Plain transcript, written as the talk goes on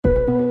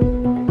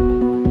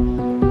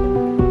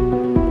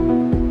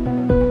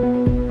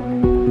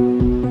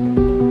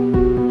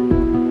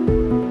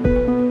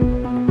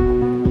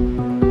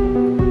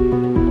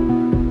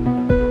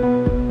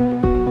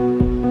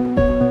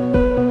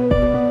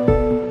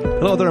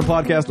Hello there in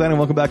podcast land, and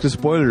welcome back to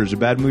Spoilers, a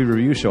bad movie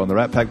review show on the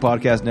Rat Pack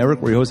Podcast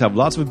Network, where your hosts have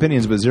lots of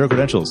opinions but zero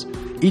credentials.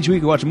 Each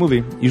week we watch a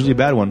movie, usually a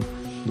bad one.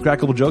 We crack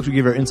a couple jokes, we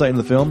give our insight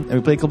into the film, and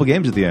we play a couple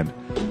games at the end.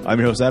 I'm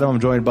your host Adam. I'm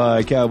joined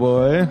by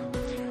Cowboy.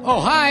 Oh,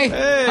 hi.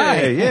 Hey,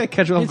 hi. Yeah,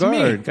 catch you off It's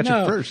guard. me. Catch No.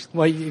 you first.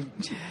 Well, And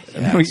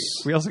then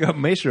we also got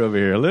Maestro over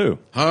here. Hello.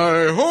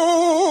 Hi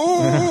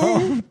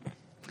ho!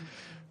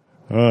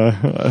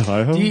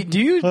 Hi ho. do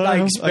you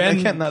like I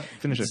spend can't not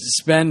finish it.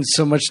 spend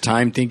so much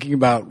time thinking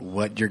about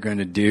what you're going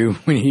to do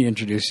when he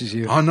introduces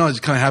you? Oh no, it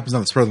just kind of happens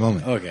on the spur of the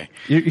moment. Okay.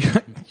 You're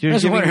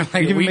was giving, wondering, like,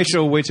 you're giving weeks-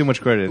 Maestro way too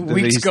much credit.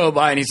 Weeks go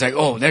by and he's like,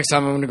 "Oh, next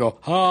time I'm going to go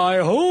hi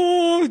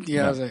ho."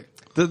 Yeah, I was like,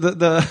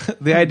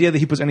 The idea that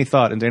he puts any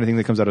thought into anything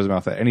that comes out of his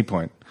mouth at any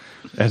point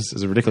is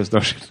a ridiculous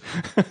notion.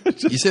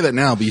 You say that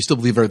now, but you still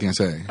believe everything I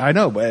say. I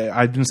know, but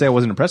I didn't say I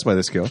wasn't impressed by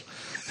this skill.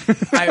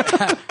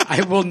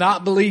 I will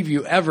not believe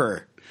you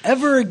ever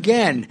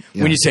again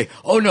Yeah. when you say,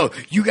 "Oh no,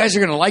 you guys are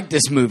going to like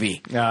this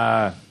movie."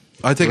 I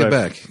take Right. it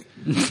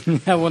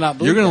back. I will not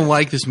believe. You're going to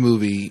like this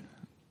movie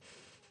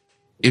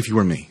if you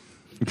were me.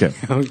 Okay.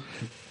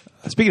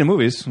 Speaking of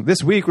movies,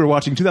 this week we're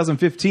watching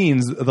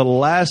 2015's The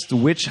Last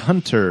Witch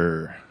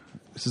Hunter.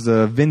 This is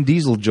a Vin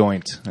Diesel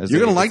joint. You're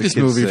going to like this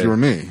movie if you were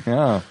me.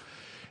 Yeah.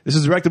 This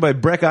is directed by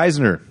Breck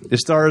Eisner. It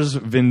stars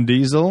Vin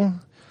Diesel,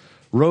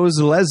 Rose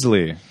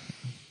Leslie.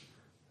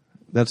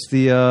 That's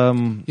the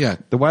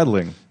the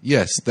wildling.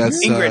 Yes, that's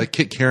Ingrid.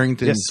 Kit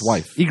Harington's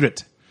wife.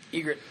 Egret.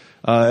 Egret.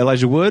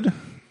 Elijah Wood.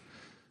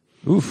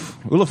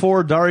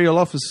 Olafur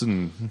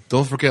Darriolofsson.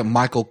 Don't forget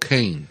Michael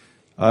Caine.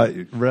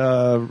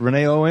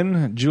 Renee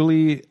Owen.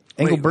 Julie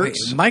Engelbert.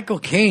 Wait, Michael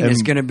Caine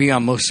is going to be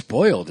on Most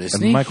Spoiled, isn't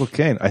And he? Michael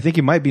Caine. I think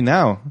he might be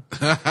now.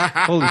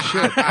 Holy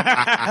shit.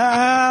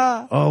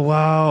 Oh,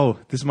 wow.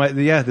 This is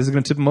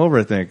going to tip him over,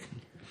 I think.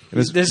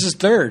 This is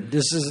third.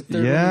 This is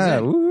third. Yeah.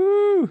 one he's in.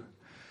 Woo.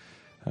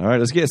 All right,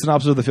 let's get a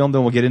synopsis of the film,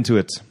 then we'll get into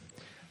it.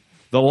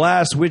 The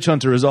Last Witch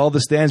Hunter is all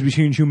that stands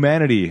between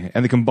humanity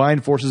and the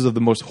combined forces of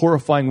the most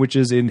horrifying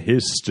witches in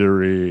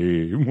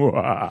history.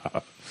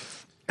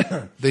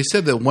 They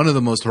said that one of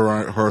the most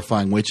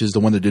horrifying witches, the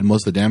one that did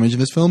most of the damage in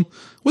this film,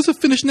 was a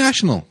Finnish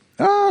national.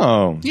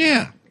 Oh.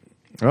 Yeah.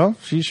 Well,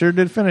 she sure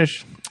did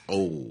finish.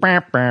 Oh.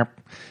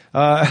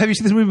 Have you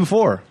seen this movie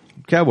before?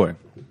 Cowboy?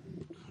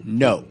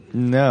 No.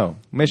 No.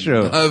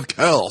 Maestro? Of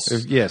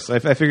course. Yes, I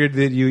figured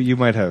that you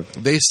might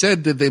have. They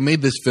said that they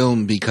made this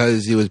film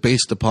because it was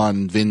based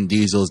upon Vin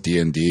Diesel's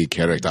D&D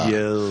character.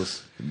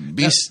 Yes.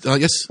 Yes.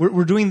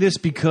 We're doing this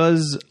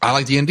because I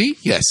like D&D?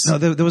 Yes. no,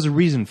 there was a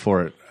reason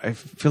for it. I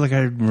feel like I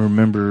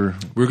remember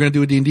We were going to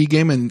do a D&D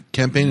game and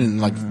campaign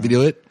and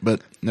video it,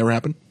 but never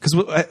happened.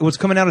 because what's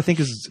coming out, I think,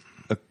 is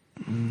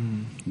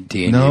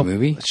D&D no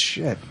movie.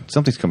 Shit,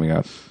 something's coming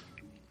out.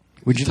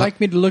 Would you like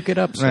me to look it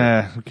up,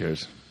 sir? Who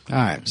cares? All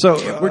right.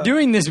 So We're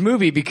doing this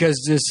movie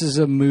because this is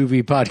a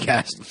movie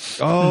podcast.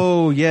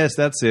 oh yes,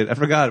 that's it. I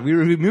forgot we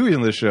review movies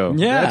on this show.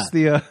 Yeah. that's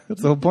the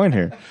whole point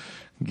here.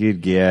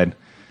 Good gad.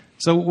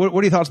 So what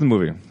are your thoughts on the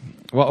movie?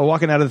 Well,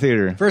 walking out of the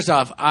theater. First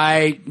off,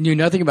 I knew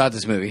nothing about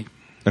this movie.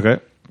 Okay.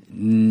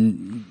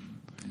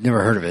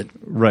 Never heard of it.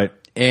 Right.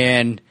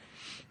 And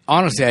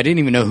honestly, I didn't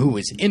even know who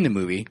was in the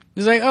movie. It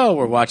was like, oh,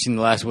 we're watching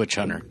The Last Witch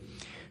Hunter.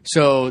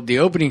 So the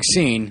opening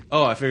scene.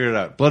 Oh, I figured it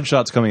out.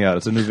 Bloodshot's coming out.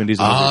 It's a new Vin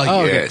Diesel movie.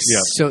 Oh, okay. yes. Yeah.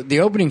 So the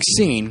opening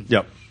scene,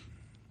 Yep.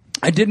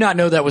 I did not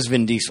know that was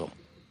Vin Diesel.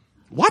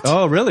 What?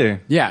 Oh, really?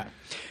 Yeah.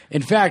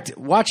 In fact,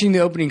 watching the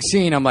opening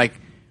scene, I'm like,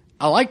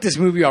 I like this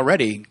movie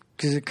already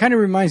because it kind of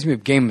reminds me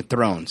of Game of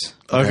Thrones.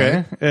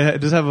 Okay. It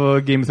does have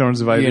a Game of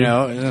Thrones vibe. You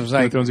know, and I was Game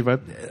like, of Thrones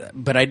vibe.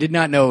 but I did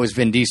not know it was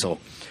Vin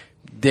Diesel.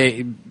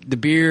 The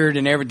beard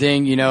and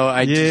everything, you know,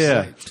 I just, Yeah.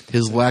 like,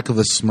 His lack of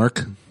a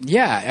smirk.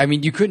 yeah. I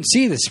mean, you couldn't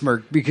see the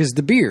smirk because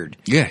the beard,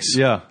 Yes.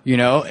 Yeah. you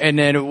know, and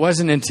then it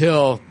wasn't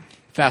until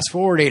fast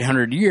forward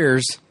 800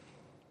 years,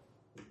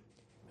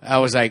 I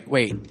was like,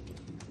 wait,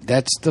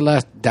 that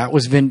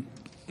was Vin.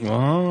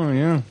 Oh,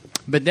 yeah.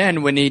 But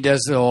then when he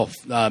does the whole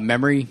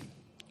memory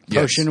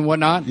potion and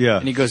whatnot, Yeah.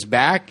 and he goes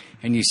back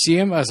and you see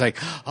him, I was like,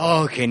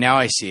 oh, okay, now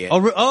I see it.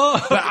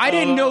 Oh, But I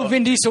didn't know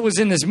Vin Diesel was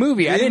in this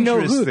movie. I didn't know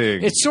who.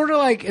 Interesting. It's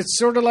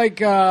sort of like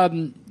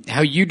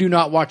how you do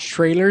not watch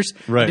trailers.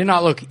 Right. I did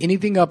not look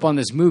anything up on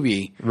this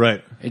movie.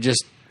 right. I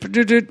just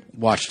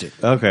watched it.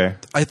 Okay.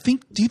 Do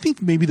you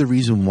think maybe the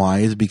reason why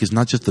is because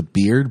not just the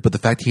beard, but the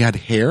fact he had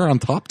hair on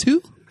top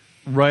too?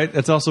 Right.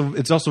 It's also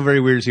very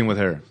weird seeing with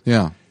hair.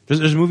 Yeah.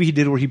 There's a movie he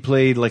did where he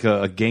played like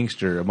a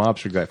gangster, a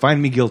mobster guy.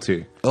 Find Me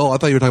Guilty. Oh, I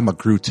thought you were talking about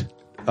Groot.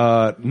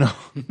 No.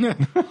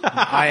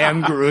 I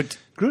am Groot.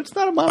 Groot's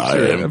not a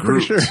mobster. am I'm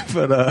pretty Groot. sure.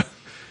 But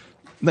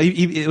no,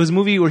 it was a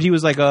movie where he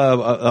was like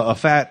a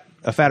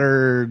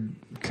fatter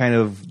kind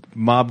of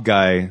mob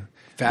guy.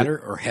 Fatter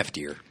or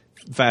heftier?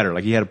 Fatter,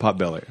 like he had a pot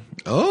belly.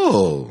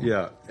 Oh.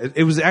 Yeah.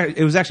 It was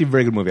actually a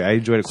very good movie. I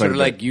enjoyed it quite Sort a of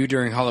bit. like you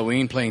during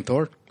Halloween playing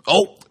Thor?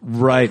 Oh.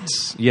 Right.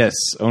 Yes.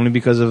 Only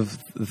because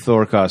of the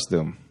Thor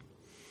costume.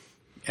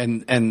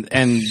 And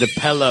the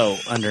pillow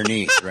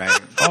underneath, right?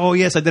 Oh,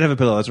 yes, I did have a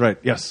pillow. That's right.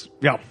 Yes.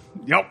 Yep.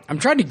 I'm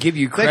trying to give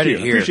you Thank credit you.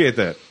 here. Appreciate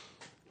that.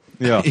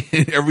 Yeah.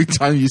 And every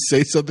time you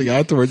say something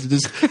afterwards, it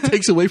just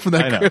takes away from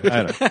that. I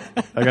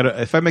know. I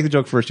gotta. If I make the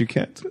joke first, you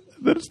can't.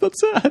 That's not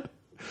sad.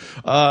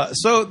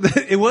 So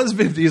it was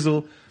Vin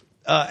Diesel,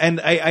 and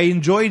I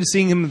enjoyed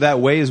seeing him that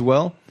way as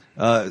well.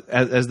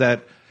 As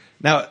that.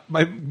 Now,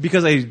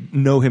 because I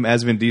know him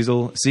as Vin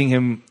Diesel, seeing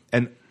him,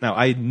 and now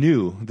I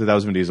knew that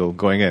was Vin Diesel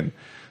going in,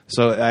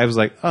 so I was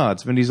like, "Oh,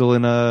 it's Vin Diesel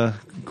in a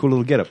cool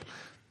little getup."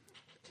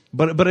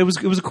 But it was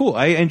cool.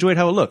 I enjoyed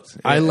how it looked.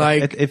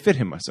 It fit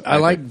him. I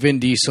like Vin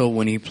Diesel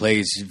when he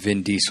plays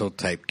Vin Diesel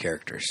type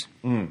characters.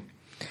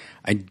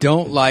 I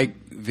don't like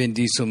Vin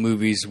Diesel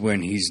movies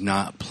when he's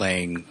not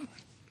playing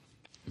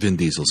Vin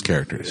Diesel's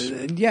characters.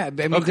 Yeah,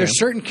 I mean, there's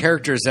certain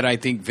characters that I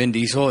think Vin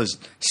Diesel is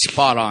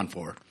spot on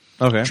for.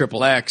 Okay.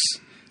 Triple X,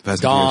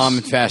 Fast and Dom,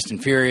 Furious. Fast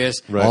and Furious.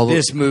 Right. All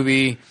This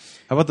movie.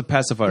 How about the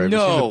pacifier? Have you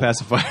seen No. the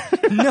pacifier?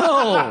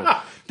 No,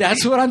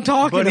 that's what I'm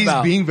talking But he's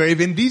about. being very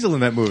Vin Diesel in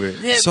that movie.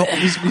 So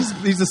He's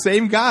the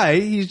same guy.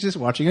 He's just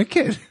watching a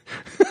kid.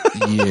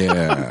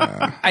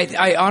 yeah.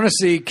 I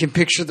honestly can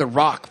picture The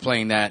Rock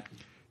playing that.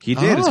 He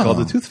did. It's Oh. called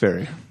The Tooth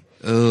Fairy.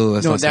 Oh,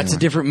 that's No, not the that's same a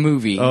different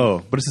movie.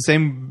 Oh, but it's the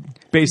same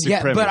basic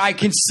Yeah, premise. but I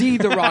can see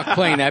The Rock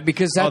playing that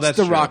because that's, that's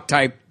the true. Rock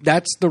type.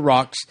 That's The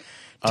Rock's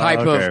type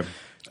okay.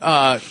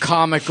 of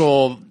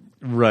comical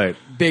Right.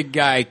 big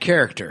guy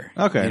character.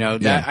 Okay. You know,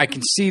 that Yeah. I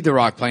can see The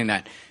Rock playing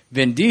that.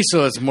 Vin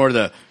Diesel is more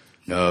the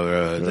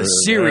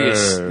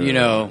serious, you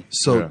know.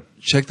 So Yeah.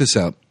 check this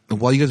out.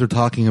 While you guys were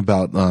talking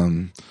about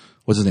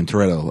what's his name,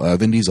 Toretto,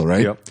 Vin Diesel,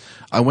 right? Yep.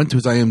 I went to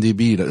his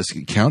IMDb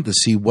account to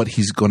see what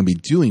he's going to be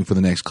doing for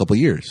the next couple of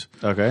years.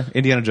 Okay.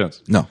 Indiana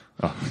Jones. No.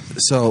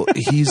 So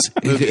he's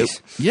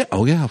Movies. yeah.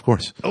 Oh yeah, of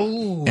course.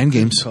 Oh, and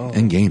games,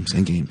 and games,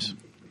 and games.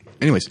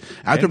 Anyways,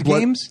 after And Blood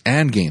games?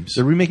 and games.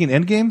 They're remaking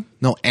Endgame?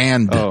 No,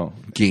 and Oh.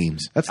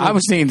 games. That's I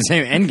was thinking the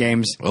same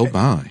Endgames. Oh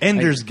my.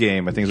 Ender's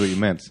Game, I think is what you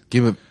meant.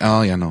 Give it.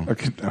 Oh yeah, no.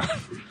 Okay.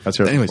 That's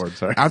her Anyways, word,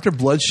 sorry. after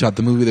Bloodshot,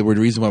 the movie that we're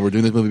the reason why we're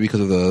doing this movie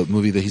because of the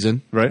movie that he's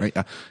in, Right.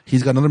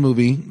 He's got another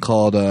movie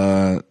called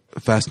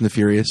Fast and the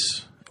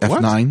Furious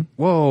F9.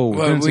 Whoa.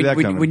 Well, Didn't see that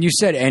coming. when you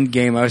said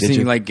Endgame, I was Did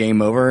thinking you? like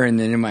Game Over, and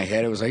then in my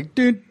head it was like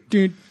do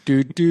do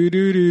do do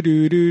do do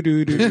do do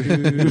do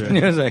do.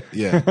 I was like,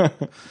 Yeah,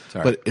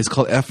 but it's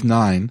called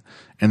F9,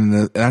 and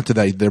then after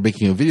that, they're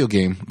making a video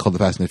game called The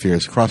Fast and the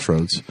Furious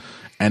Crossroads,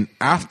 and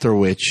after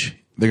which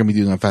they're going to be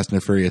doing a Fast and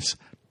the Furious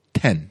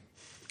 10.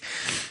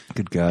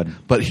 Good God.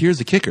 But here's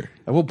the kicker.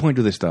 At what point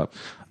do they stop?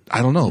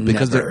 I don't know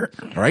because Never.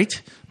 they're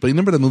right. But you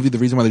remember the movie? The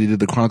reason why they did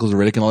the Chronicles of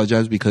Riddick and all that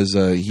jazz because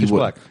he was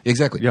Black.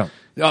 exactly. Yeah.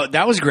 oh,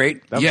 that was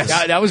great. Yes.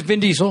 that was Vin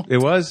Diesel. It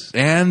was?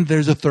 And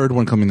there's a third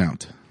one coming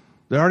out.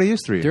 There already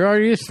is 3. There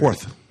already is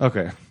Fourth.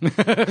 Okay.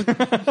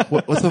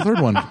 What's the third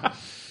one?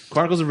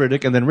 Chronicles of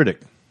Riddick and then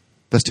Riddick.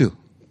 That's 2.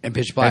 and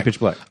Pitch Black. And Pitch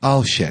Black.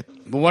 Oh shit.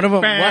 But one of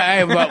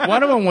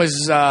them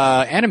was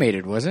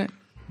animated, wasn't it?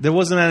 There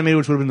was an animated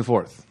which would have been the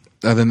 4th.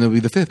 Then there'll be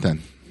the 5th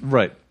then.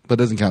 Right. But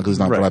it doesn't count because it's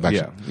not Right. live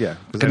action. Yeah.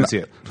 Because I didn't see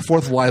it.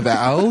 Fourth live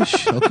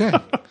ouch. Okay.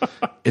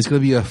 It's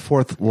going to be a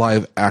fourth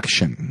live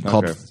action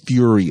called Okay.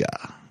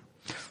 Furia.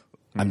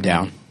 I'm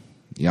down.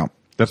 Yeah.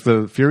 That's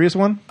the Furious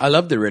one? I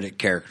love the Riddick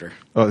character.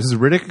 Oh, this is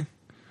Riddick?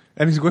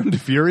 And he's going to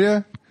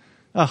Furia?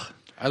 Ugh.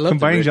 I love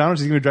Combining the Riddick. genres,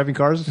 he's going to be driving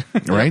cars?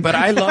 Right? But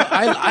I love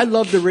I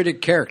love the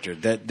Riddick character.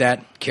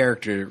 That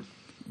character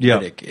Yeah.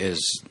 Riddick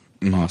is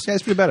Yeah, awesome.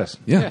 it's pretty badass.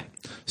 yeah. Yeah.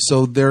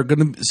 So they're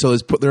going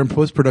to they're in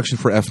post production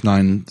for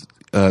F9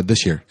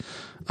 this year.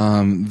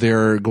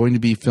 They're going to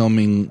be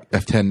filming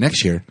F10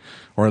 next year,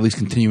 or at least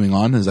continuing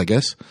on, as I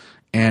guess.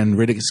 And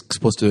Riddick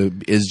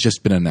is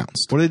just been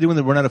announced. What are they doing when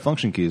they run out of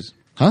function keys?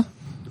 Huh?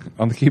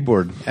 On the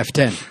keyboard.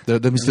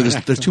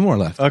 F10. There's 2 more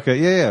left. Okay,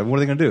 yeah. What are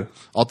they going to do?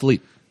 Alt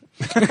delete.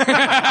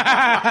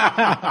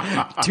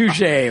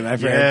 Touche, my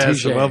friend.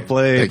 Touche. well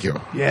played. Thank you.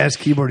 Yes,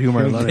 keyboard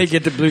humor. I love They it.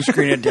 get the blue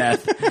screen of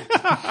death.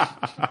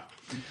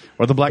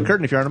 Or the black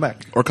curtain if you're on a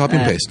Mac. Or copy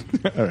and paste.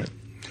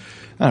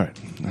 All right.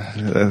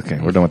 Okay,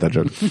 we're done with that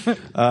joke.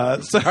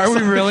 Are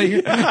we really?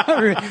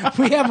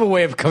 We have a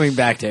way of coming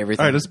back to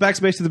everything. All right, let's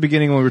backspace to the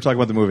beginning when we were talking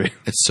about the movie.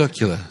 It's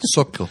circular.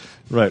 Circle.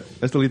 Right.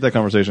 Let's delete that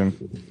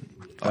conversation.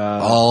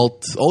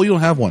 Alt. Oh, you don't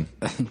have one.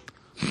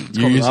 It's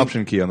called the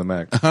option key on the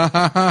Mac.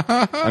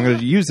 I'm going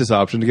to use this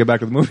option to get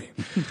back to the movie.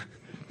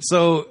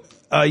 So,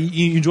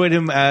 you enjoyed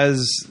him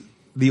as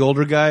the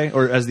older guy,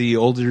 or as the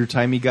older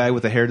timey guy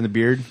with the hair and the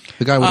beard?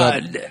 The guy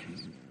without.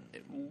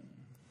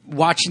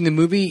 Watching the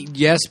movie,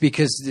 yes,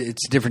 because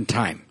it's a different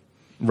time.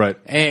 Right.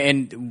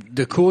 And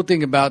the cool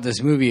thing about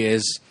this movie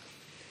is,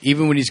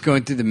 even when he's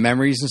going through the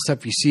memories and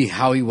stuff, you see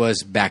how he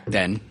was back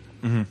then,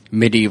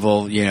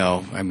 medieval.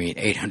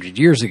 800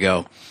 years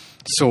ago,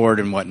 sword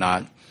and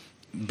whatnot.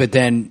 But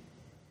then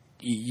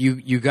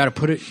you got to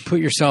put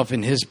yourself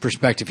in his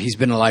perspective. He's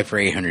been alive for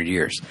 800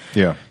 years,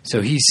 Yeah.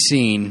 so he's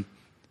seen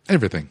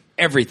everything.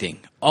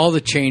 all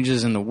the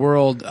changes in the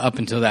world up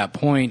until that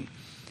point,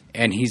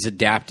 and he's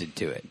adapted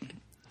to it.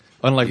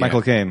 Unlike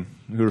Michael Caine,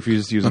 who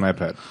refuses to use an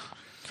iPad.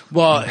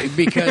 Well,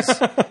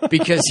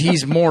 because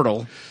he's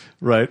mortal.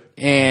 Right.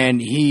 And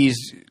he's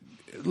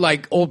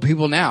like old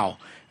people now.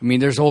 I mean,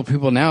 there's old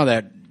people now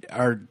that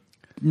are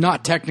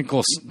not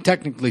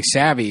technically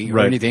savvy or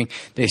Right. anything,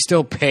 they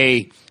still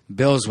pay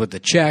bills with a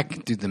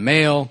check through the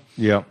mail.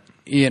 Yeah.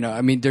 You know,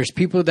 I mean, there's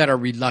people that are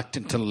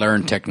reluctant to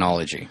learn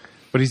technology.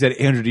 But he said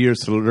 800 years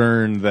to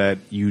learn that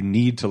you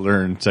need to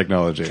learn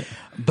technology.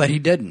 But he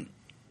didn't.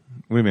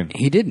 What do you mean?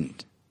 He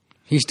didn't.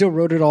 He still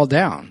wrote it all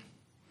down.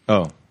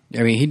 Oh,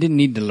 I mean, he didn't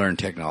need to learn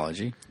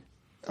technology.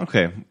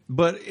 okay.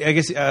 But I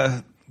guess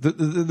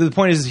the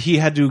point is he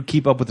had to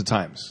keep up with the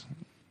times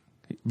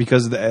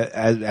because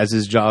as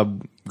his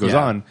job goes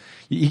Yeah. on,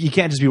 you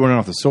can't just be running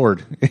off the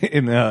sword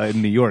in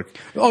New York.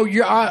 Oh,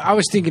 I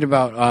was thinking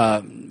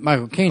about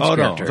Michael Caine's Oh no, I'm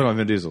character. talking about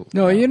Vin Diesel.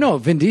 No, you know,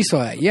 Vin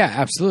Diesel. Yeah,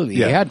 absolutely.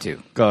 He had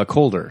to.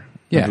 Colder.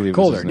 I Yeah, believe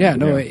was Colder. his Yeah,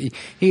 name. no,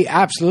 he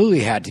absolutely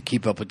had to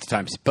keep up with the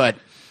times. But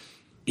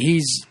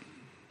he's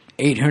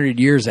 800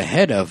 years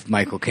ahead of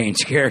Michael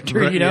Caine's character.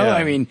 Right, You know, yeah.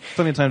 I mean,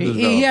 Plenty of time to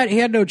he develop.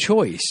 had no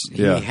choice.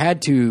 Yeah. He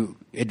had to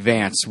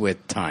advance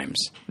with times.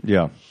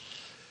 Yeah.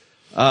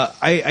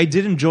 I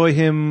did enjoy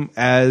him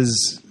as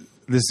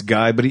this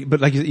guy, but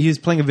like he's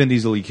playing a Vin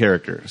Diesel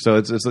character, so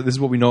it's this is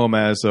what we know him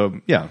as. So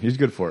yeah, he's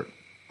good for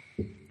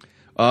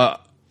it.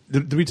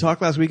 Did we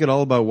talk last week at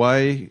all about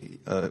why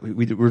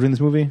we were doing this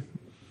movie?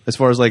 As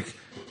far as like,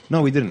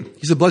 no, we didn't.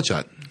 He's a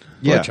bloodshot.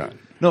 Yeah. Bloodshot.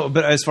 No,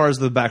 but as far as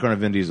the background of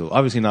Vin Diesel,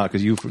 obviously not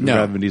because you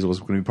forgot Vin Diesel was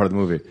going to be part of the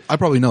movie. I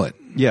probably know it.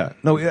 Yeah,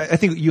 no, I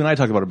think you and I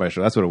talked about it by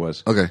show. That's what it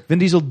was. Okay. Vin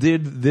Diesel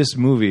did this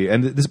movie,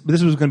 and this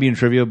was going to be in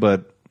trivia,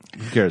 but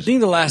who cares? I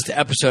think the last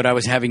episode I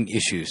was having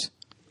issues.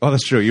 Oh,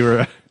 that's true. You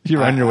were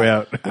on your way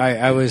out.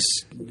 I was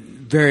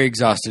very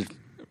exhausted.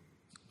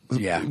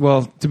 Yeah.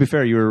 Well, to be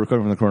fair, you were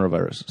recovering from the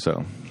coronavirus,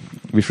 so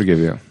we forgive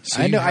you.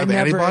 So you have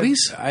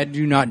antibodies? I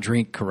do not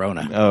drink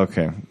Corona. Oh,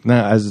 okay.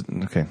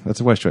 Okay. That's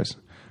a wise choice.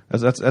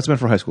 That's meant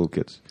for high school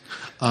kids.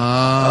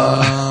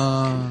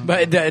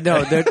 But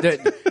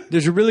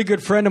there's a really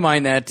good friend of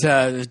mine that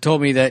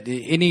told me that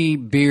any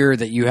beer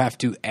that you have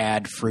to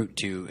add fruit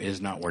to is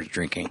not worth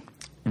drinking.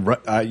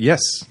 Right,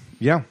 yes.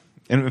 Yeah.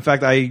 And in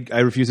fact, I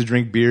refuse to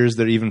drink beers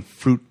that are even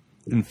fruit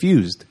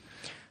infused.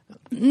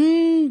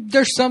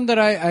 There's some that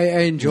I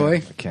enjoy.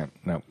 I can't.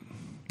 No.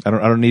 I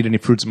don't need any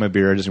fruits in my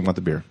beer. I just want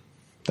the beer.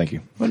 Thank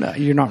you. Well, no,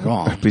 you're not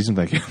wrong. Please and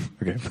thank you.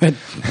 Okay.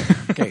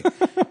 Okay.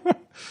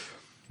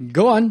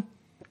 Go on.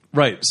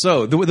 Right.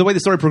 So the way the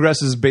story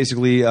progresses,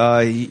 basically,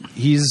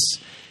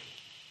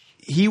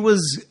 he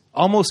was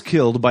almost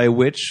killed by a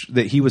witch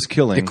that he was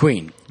killing.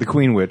 The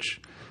Queen Witch,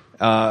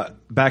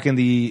 back in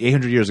the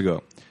 800 years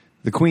ago.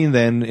 The Queen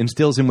then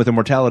instills him with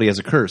immortality as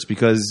a curse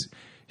because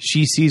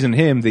she sees in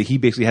him that he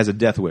basically has a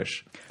death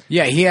wish.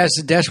 Yeah, he has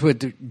a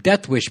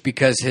death wish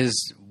because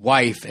his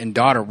wife and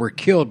daughter were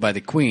killed by the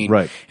Queen.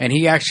 Right. And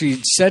he actually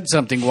said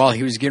something while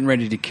he was getting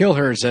ready to kill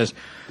her and says,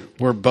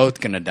 "We're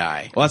both going to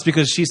die." Well, that's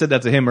because she said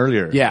that to him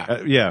earlier.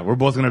 Yeah. Yeah, we're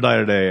both going to die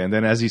today. And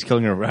then as he's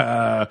killing her,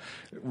 we're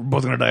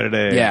both going to die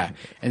today. Yeah.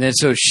 And then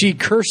so she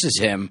curses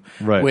him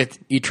Right. with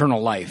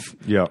eternal life.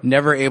 Yeah.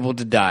 Never able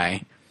to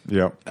die.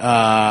 Yeah.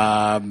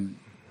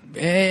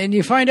 And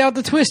you find out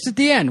the twist at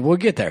the end. We'll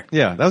get there.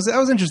 Yeah, that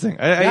was interesting.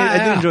 I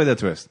did enjoy that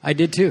twist. I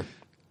did too.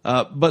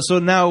 But so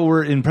now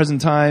we're in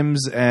present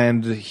times,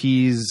 and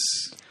he's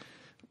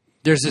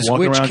There's this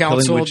walking witch around killing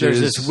council. There's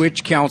witches. this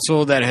witch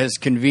council that has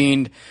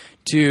convened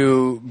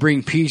to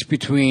bring peace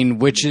between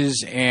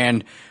witches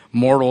and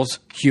mortals,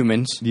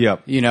 humans.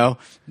 Yep. You know,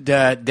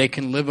 that they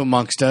can live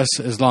amongst us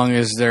as long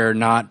as they're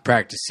not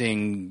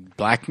practicing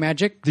black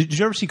magic. Did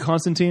you ever see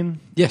Constantine?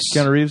 Yes.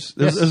 Keanu Reeves.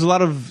 Yes. There's a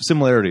lot of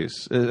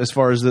similarities as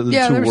far as the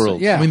two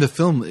worlds. Yeah. I mean, the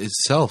film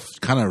itself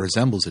kind of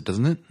resembles it,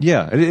 doesn't it?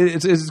 Yeah,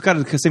 it's got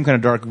the same kind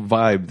of dark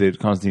vibe that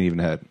Constantine even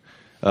had.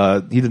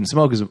 He didn't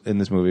smoke in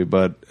this movie,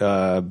 but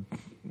there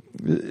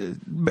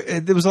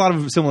was a lot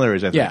of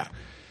similarities, I think. Yeah.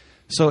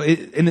 So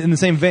in the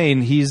same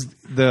vein, he's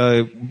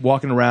the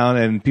walking around,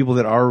 and people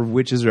that are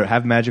witches or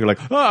have magic are like,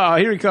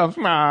 here he comes.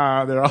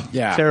 Ah, they're all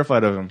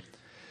terrified of him.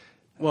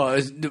 Well,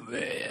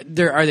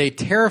 are they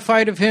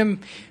terrified of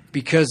him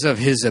because of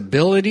his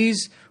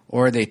abilities,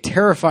 or are they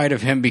terrified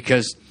of him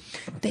because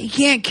they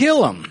can't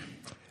kill him?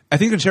 I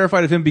think they're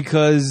terrified of him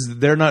because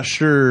they're not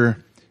sure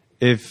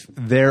if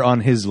they're on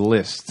his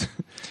list.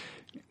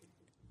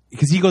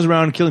 Because he goes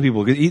around killing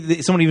people.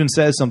 Someone even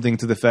says something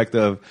to the effect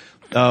of,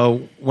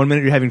 1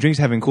 minute you're having drinks,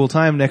 having a cool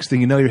time, next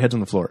thing you know, your head's on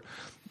the floor.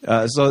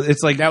 So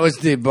it's like... That was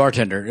the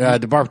bartender,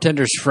 the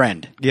bartender's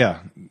friend. Yeah,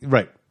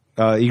 right.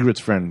 Egret's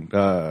friend.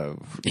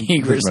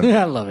 Egret's.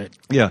 I love it.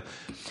 Yeah.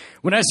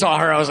 When I saw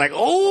her, I was like,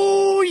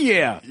 "Oh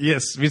yeah,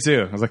 Yes, me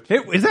too. I was like, hey,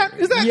 is that?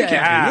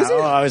 yeah!" Is it?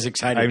 Oh, I was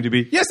excited.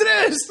 IMDb. Yes, it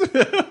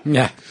is.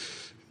 Yeah,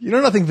 You know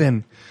nothing,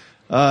 Vin.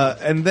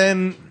 And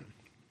then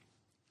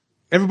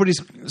everybody's...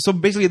 So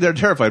basically they're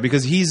terrified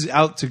because he's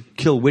out to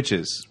kill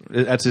witches.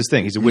 That's his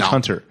thing. He's a witch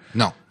hunter.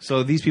 No.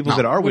 So these people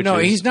that are Well, witches... no,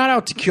 he's not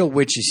out to kill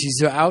witches.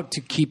 He's out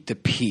to keep the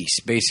peace.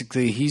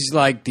 Basically, he's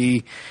like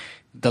the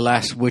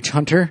last witch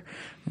hunter.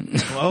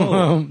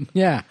 Oh.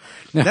 Yeah.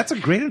 No, That's a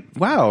great...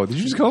 Wow. Did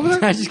you just come up with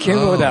that? I just came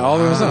up with that all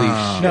the way.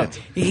 No,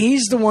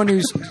 he's the one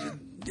who's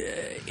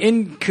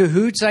in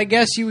cahoots, I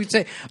guess you would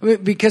say, I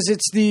mean, because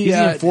it's the He's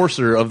the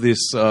enforcer of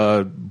this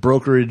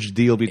brokerage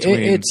deal between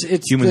it's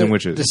humans the, and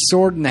witches. The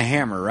sword and the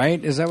hammer,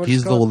 right? Is that what He's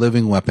it's the called?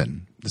 living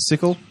weapon. The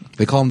sickle?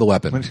 They call him the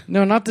weapon.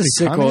 No, not the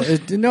sickle.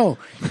 communist? No,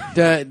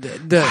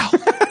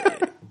 the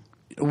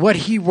what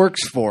he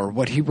works for,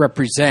 what he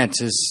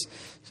represents is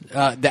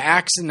the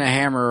axe and the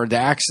hammer, or the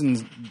axe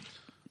and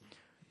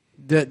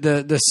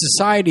the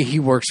society he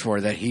works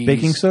for. That he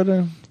Baking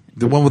soda?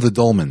 The one with the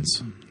Dolmens.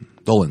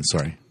 Dolans,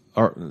 sorry.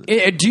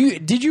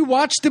 Did you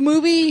watch the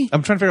movie?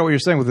 I'm trying to figure out what you're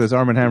saying with this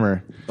Arm and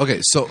Hammer. Okay,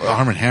 so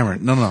Arm and Hammer.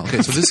 No.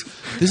 Okay, so this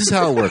is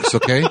how it works.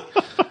 Okay,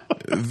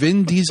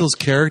 Vin Diesel's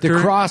character. The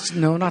cross?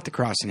 No, not the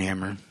cross and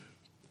hammer.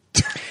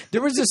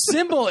 There was a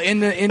symbol in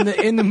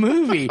the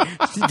movie.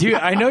 Dude,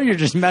 I know you're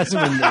just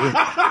messing with me.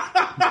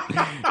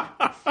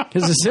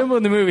 There's a symbol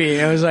in the movie.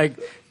 It was like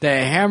the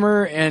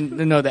hammer and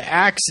the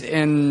axe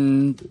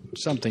and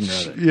something or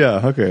other.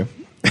 Yeah, okay.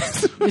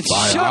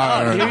 Shut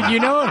up, dude. You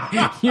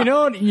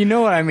know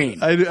what I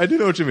mean. I do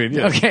know what you mean,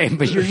 yeah. Okay,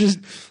 but you're just.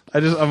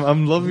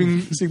 I'm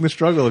loving seeing the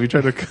struggle if you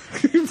try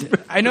to...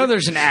 I know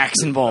there's an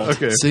axe involved.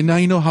 Okay. See, now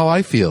you know how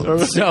I feel.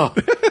 So,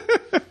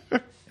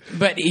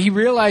 but he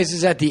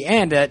realizes at the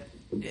end that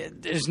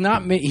there's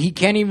not. He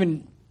can't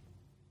even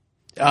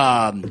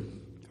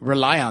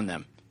rely on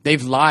them.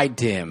 They've lied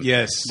to him.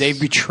 Yes. They've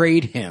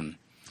betrayed him.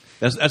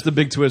 That's the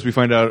big twist we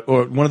find out,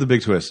 or one of the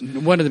big twists.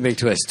 One of the big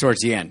twists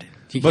towards the end.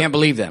 He can't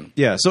believe them.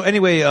 Yeah, so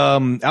anyway,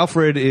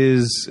 Alfred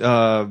is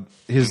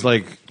his,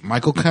 like...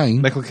 Michael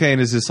Caine. Michael Caine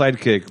is his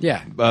sidekick.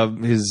 Yeah.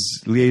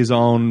 His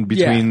liaison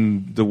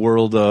between the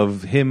world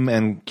of him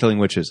and killing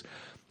witches.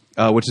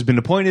 Which has been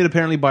appointed,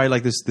 apparently, by,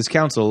 like, this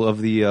council of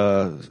the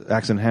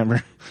Axe and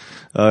Hammer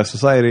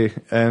Society.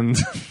 And...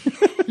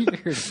 You're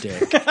a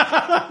dick.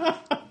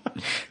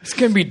 It's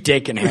going to be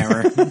Dick and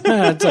Hammer.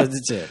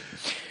 That's it.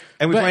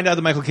 And we find out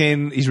that Michael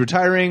Caine, he's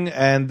retiring,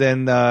 and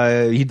then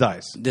he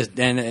dies. He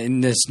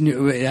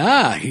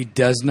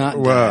does not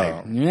Wow.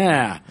 die.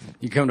 Yeah.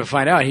 You come to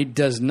find out, he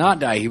does not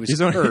die. He was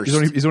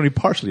cursed. He's only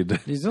partially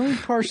dead. He's only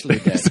partially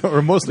dead.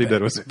 Or mostly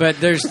dead, was it? But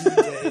there's...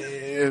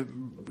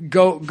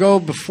 go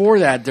before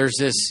that, there's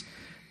this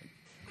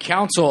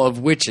council of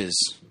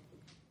witches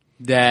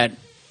that,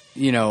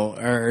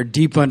 are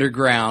deep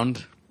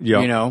underground,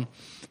 Yep.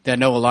 that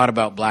know a lot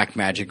about black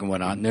magic and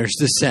whatnot. And there's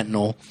the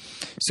Sentinel.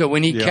 So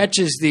when he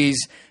catches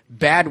these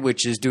bad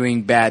witches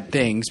doing bad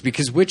things,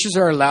 because witches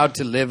are allowed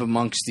to live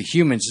amongst the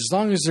humans as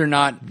long as they're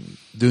not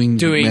doing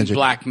magic.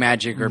 Black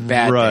magic or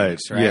bad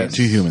things, right? Yeah,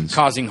 to humans.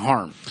 Causing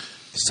harm.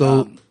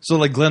 So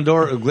like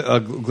Glendora?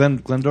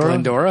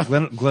 Glendora?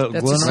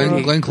 That's a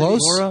city. Glen Close?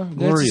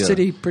 That's a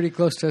city pretty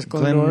close to us,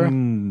 Glendora.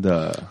 Glen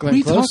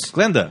Close?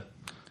 Glenda.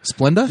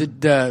 Splenda?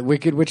 The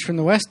Wicked Witch from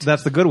the West?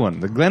 That's the good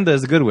one. The Glenda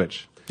is the good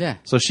witch. Yeah.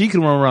 So she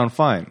can run around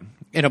fine.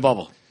 In a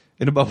bubble.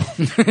 In a bubble.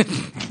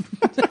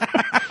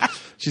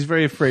 She's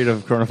very afraid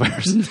of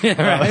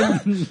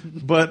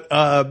coronavirus. But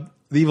the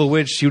evil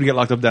witch, she would get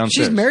locked up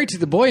downstairs. She's married to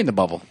the boy in the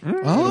bubble.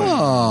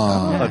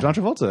 Oh. John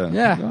Travolta.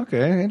 Yeah.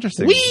 Okay,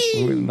 interesting.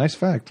 Nice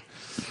fact.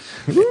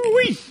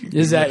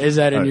 Is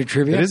that in your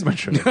trivia? It is my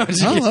trivia. Oh,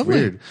 lovely.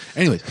 Weird.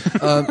 Anyways,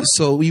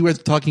 so we were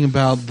talking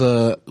about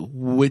the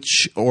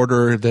witch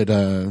order that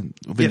Vin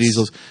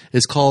Diesel's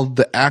is called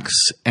the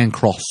Axe and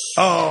Cross.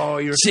 Oh,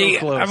 you're See, so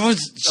close. I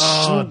was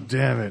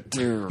damn it.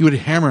 You would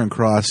hammer and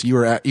cross. You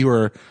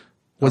were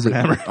was it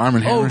Hammer. Arm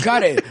and Hammer? Oh,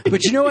 got it.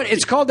 But you know what?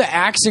 It's called the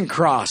Axe and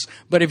Cross.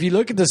 But if you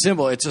look at the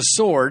symbol, it's a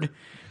sword.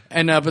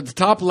 And but the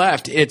top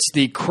left, it's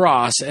the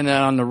cross. And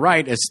then on the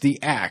right, it's the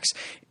axe.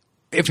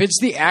 If it's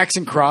the axe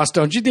and cross,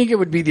 don't you think it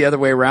would be the other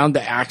way around?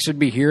 The axe would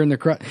be here and the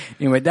cross.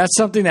 Anyway, that's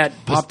something that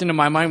popped into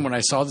my mind when I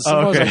saw the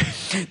symbol. Okay. I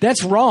was like,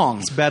 that's wrong.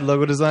 It's bad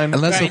logo design.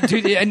 Unless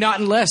Dude, and not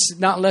unless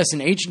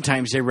in ancient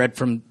times they read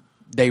from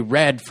the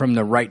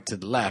right to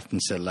the left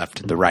instead of left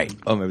to the right.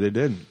 Oh, maybe they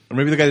did. Or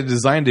maybe the guy that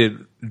designed it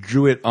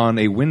drew it on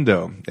a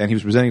window, and he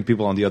was presenting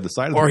people on the other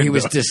side of the Or window. he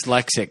was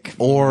dyslexic.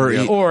 or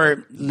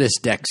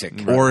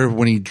Dyslexic. or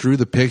when he drew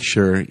the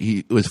picture,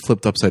 it was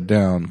flipped upside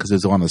down because it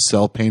was on a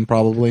cell pane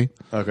probably,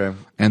 Okay.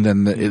 and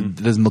then it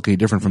doesn't look any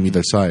different from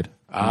either side.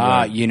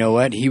 You know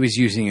what? He was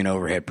using an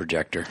overhead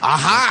projector.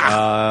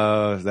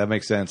 That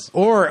makes sense.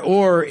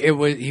 Or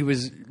he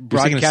was You're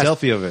taking a broadcasting.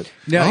 selfie of it.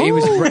 No, he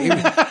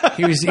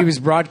was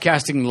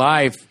broadcasting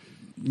live,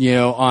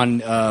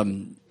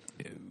 on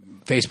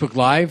Facebook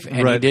Live, and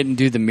he Right. didn't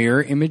do the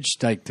mirror image,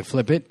 like to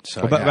flip it.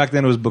 So But back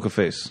then it was Book of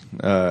Face,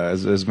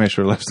 as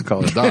Mesher loves to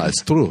call it.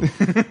 That's true.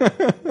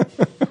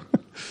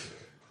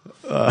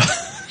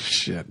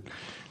 Shit.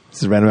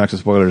 This is Random Acts of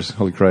Spoilers.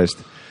 Holy Christ.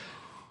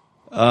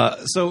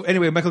 So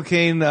anyway, Michael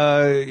Caine,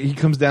 he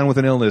comes down with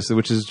an illness,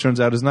 which turns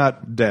out is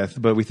not death,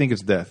 but we think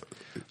it's death.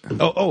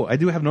 Oh, I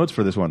do have notes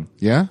for this one.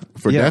 Yeah,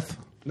 for Yeah. death.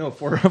 No,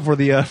 for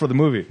the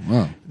movie.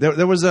 Wow.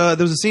 There was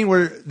a scene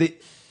where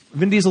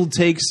Vin Diesel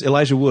takes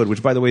Elijah Wood,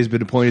 which by the way has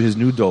been appointed his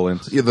new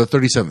Dolent. Yeah, the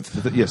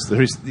 37th. Yes,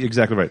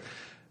 exactly right.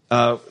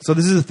 So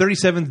this is the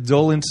 37th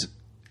Dolent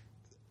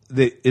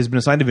that has been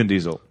assigned to Vin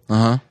Diesel.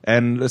 Uh-huh.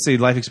 And let's say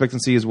life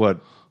expectancy is what?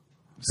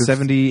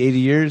 70, 80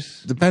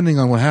 years? Depending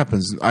on what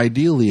happens.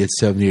 Ideally, it's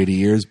 70, 80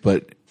 years,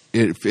 but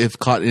if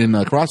caught in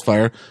a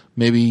crossfire,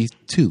 maybe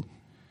 2.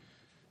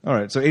 All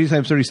right, so 80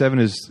 times 37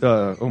 is,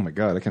 oh my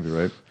God, that can't be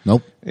right.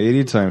 Nope.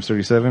 80 times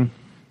 37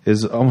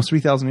 is almost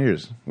 3,000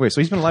 years. Wait,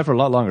 so he's been alive for a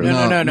lot longer.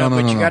 No.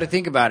 But you no. got to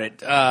think about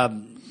it.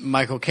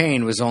 Michael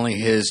Caine was only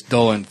his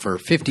Dolan for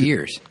 50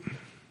 years.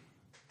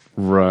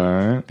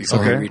 Right.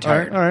 Before he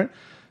retired. All right.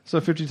 So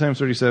 50 times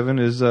 37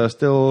 is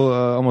still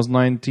almost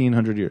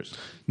 1,900 years.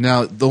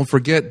 Now, don't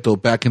forget, though,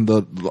 back in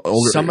the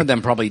older... Some of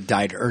them probably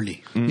died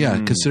early. Yeah,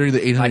 considering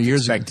the 800 Life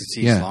years...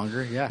 expectancy is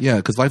longer, yeah. Yeah,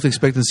 because life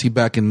expectancy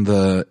back in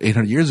the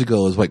 800 years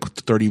ago is like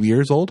 30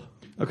 years old.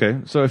 Okay,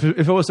 so if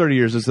it was 30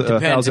 years, it's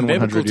Depends. In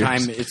 1,100 biblical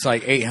years. time, it's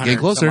like 800 Getting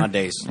closer. some odd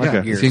days. Okay,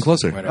 years, it's getting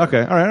closer. whatever.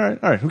 Okay, all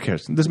right. Who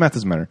cares? This math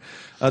doesn't matter.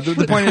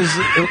 The point is,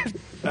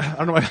 I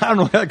don't know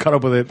why I caught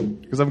up with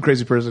it because I'm a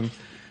crazy person.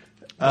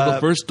 The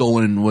first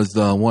Dolan was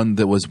the one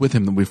that was with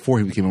him before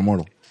he became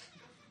immortal.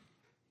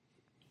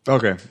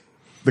 Okay,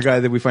 the guy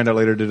that we find out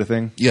later did a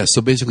thing. Yeah,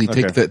 so basically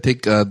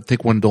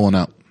take one Dolan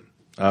out.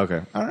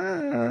 Okay, all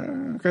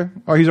right. Okay.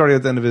 Oh, he's already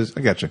at the end of his.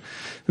 I got you.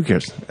 Who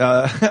cares?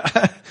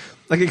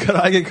 I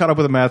get caught up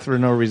with the math for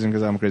no reason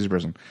because I'm a crazy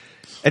person.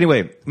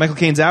 Anyway, Michael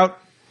Caine's out.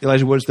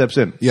 Elijah Wood steps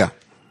in. Yeah.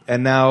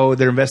 And now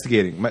they're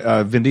investigating.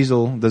 Vin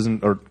Diesel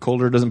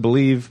Colder doesn't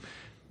believe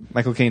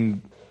Michael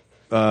Caine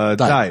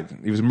died.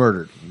 He was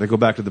murdered. They go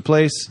back to the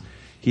place.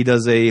 He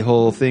does a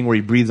whole thing where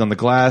he breathes on the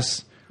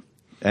glass,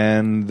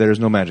 and there's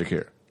no magic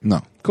here.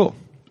 No. Cool.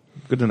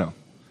 Good to know.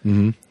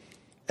 Mm-hmm.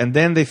 And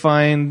then he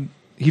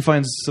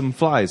finds some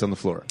flies on the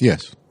floor.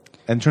 Yes.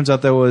 And it turns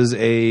out there was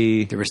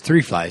 3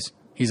 flies.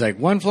 He's like,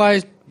 1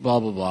 fly, blah,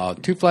 blah, blah.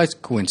 2 flies,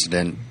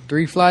 coincident.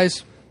 3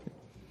 flies.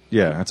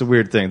 Yeah, that's a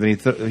weird thing. Then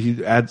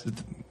he adds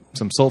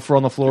some sulfur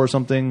on the floor or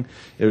something.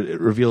 It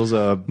reveals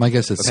a My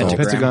guess is a salt.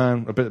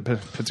 pentagon. A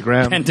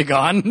pentagram.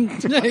 Pentagon.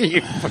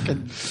 You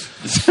fucking...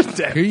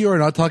 Here you are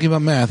not talking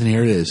about math, and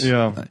here it is.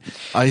 Yeah.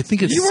 I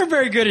think it's... You weren't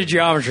very good at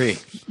geometry.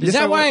 Is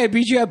that I why I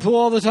beat you at pool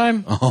all the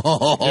time?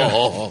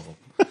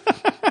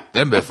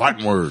 Them be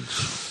fighting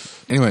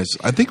words. Anyways,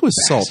 I think it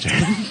was salt.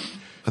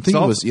 I think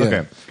Salt? it was, yeah.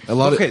 Okay. A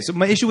lot Okay, so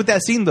my issue with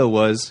that scene, though,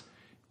 was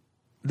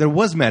there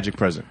was magic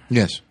present.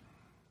 Yes.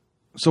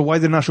 So why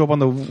did it not show up on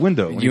the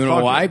window? when You know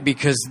fogged why? it?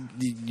 Because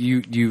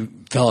you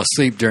fell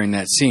asleep during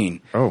that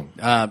scene. Oh.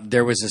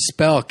 There was a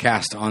spell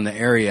cast on the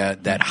area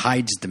that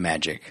hides the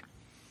magic.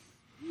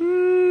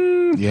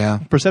 Yeah.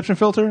 Perception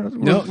filter?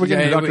 We're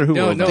getting Doctor Who.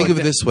 no, Think of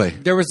it this way.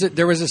 There was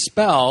a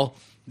spell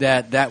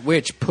that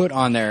witch put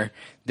on there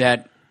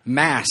that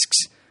masks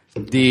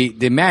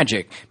the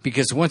magic,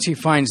 because once he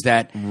finds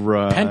that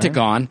Right.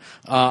 pentagon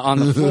on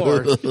the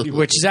floor,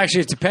 which is actually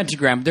it's a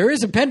pentagram. There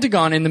is a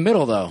pentagon in the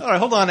middle, though. All right,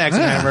 hold on, Axe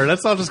and Hammer.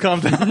 Let's all just calm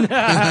down.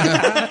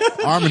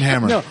 Arm and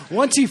Hammer. No,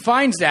 once he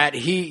finds that,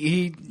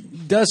 he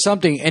does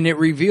something, and it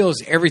reveals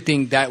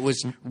everything that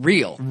was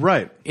real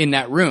Right. in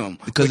that room,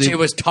 Because which it- it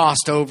was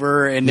tossed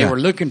over, and they Yeah.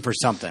 were looking for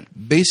something.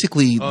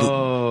 Basically,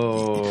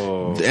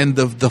 Oh. and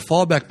the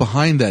fallback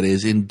behind that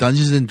is in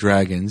Dungeons and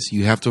Dragons,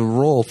 you have to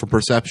roll for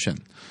perception.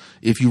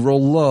 If you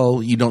roll low,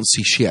 you don't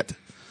see shit.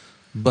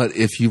 But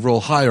if you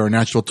roll high or a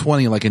natural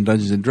 20, like in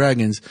Dungeons and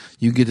Dragons,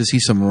 you get to see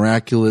some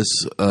miraculous,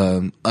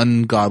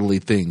 ungodly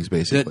things,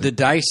 basically. The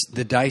dice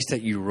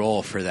that you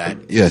roll for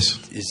that, Yes.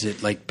 is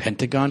it like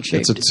pentagon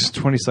shaped? It's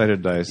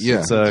 20-sided dice. Yeah.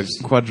 It's a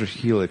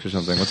quadrihelix or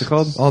something. What's it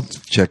called? I'll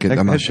check it.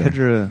 I'm not sure.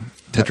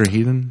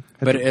 Tetrahedron?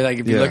 But like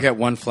if you Yeah. look at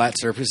one flat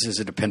surface, is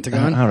it a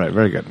pentagon? All right,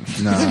 very good.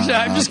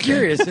 I'm just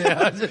curious.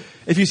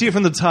 If you see it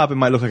from the top, it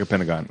might look like a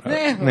pentagon.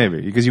 Yeah.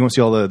 Maybe, because you won't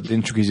see all the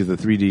intricacies of the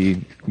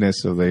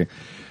 3D-ness of the...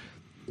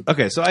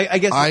 Okay, so I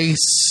guess...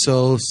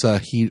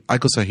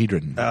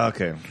 Icosahedron.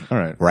 Okay, all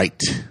right.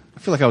 Right. I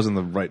feel like I was on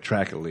the right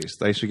track at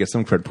least. I should get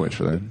some credit points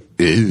for that.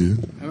 Ew.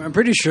 I'm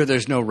pretty sure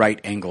there's no right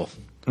angle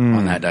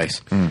on that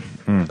dice. I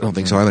don't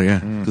think so either, yeah.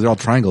 Because they're all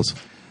triangles.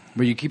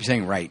 But you keep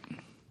saying right.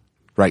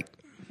 Right.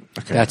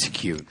 Okay. That's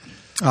cute.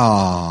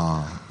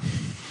 Ah.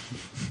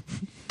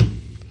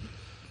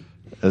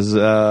 As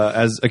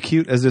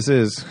acute as this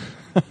is,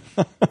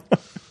 Can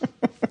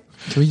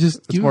we just...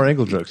 it's more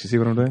angle jokes. You see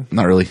what I'm doing?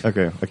 Not really.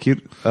 Okay,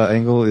 acute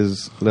angle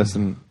is less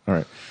than... All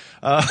right.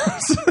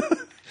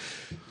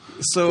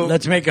 So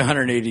Let's make a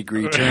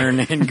 180-degree turn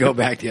and go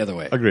back the other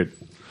way. agreed.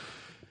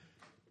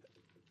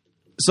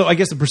 So I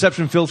guess the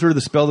perception filter, the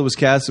spell that was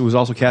cast, it was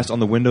also cast on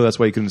the window. That's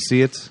why you couldn't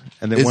see it.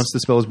 And then It's- once the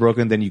spell was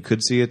broken, then you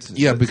could see it.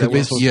 Yeah, Is because that what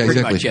it's basically, yeah, Pretty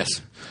exactly. much,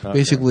 yes.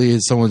 Basically,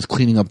 it's someone's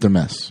cleaning up their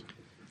mess,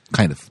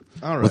 kind of,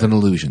 All right. with an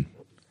illusion.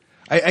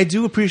 I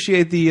do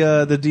appreciate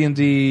the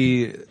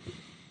D&D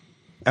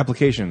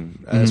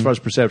application as far as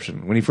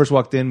perception. When he first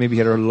walked in, maybe he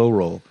had a low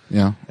roll.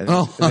 Yeah. And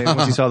then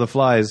once he saw the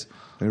flies,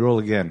 then he roll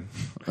again.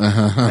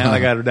 Now I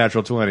got a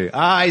natural 20.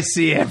 I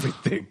see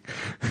everything.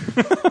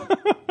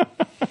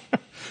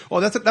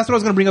 Well, that's what I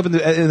was going to bring up in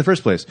the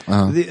first place.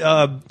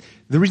 The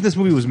reason this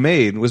movie was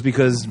made was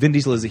because Vin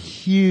Diesel is a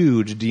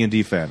huge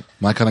D&D fan.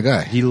 My kind of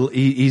guy.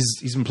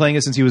 He's been playing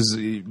it since he was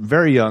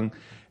very young,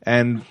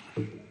 and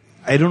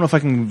I don't know if I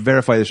can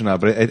verify this or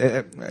not, but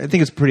I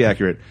think it's pretty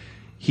accurate.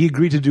 he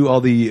agreed to do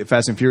all the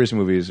Fast and Furious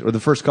movies, or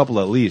the first couple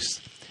at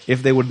least,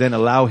 if they would then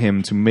allow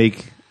him to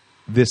make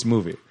this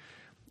movie.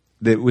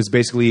 That was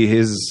basically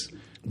his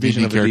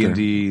vision of the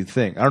D&D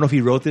thing. I don't know if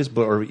he wrote this,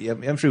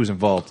 I'm sure he was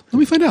involved. Let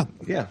me find out.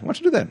 Yeah, why don't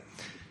you do that?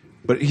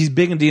 But he's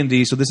big in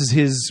D&D, so this is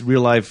his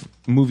real life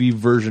movie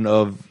version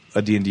of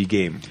a D&D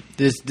game.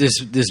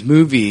 This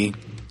movie,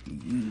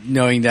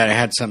 knowing that it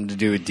had something to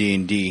do with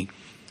D&D,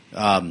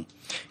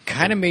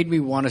 kind of made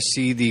me want to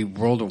see the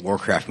World of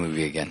Warcraft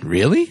movie again.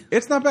 Really?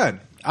 It's not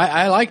bad.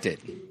 I liked it.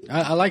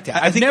 I liked it.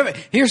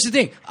 Here's the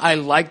thing. I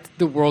liked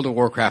the World of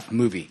Warcraft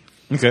movie.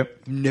 Okay.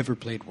 Never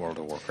played World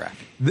of Warcraft.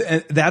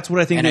 That's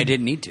what I think. And I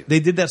didn't need to. They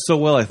did that so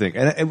well, I think.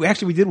 And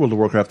actually, we did World of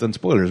Warcraft on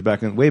spoilers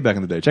way back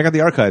in the day. Check out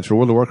the archives for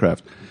World of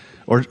Warcraft.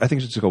 Or I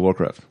think it's just called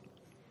Warcraft.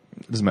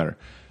 It doesn't matter.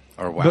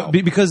 Or WoW.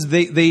 But because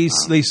they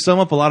sum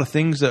up a lot of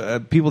things.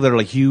 People that are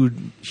like huge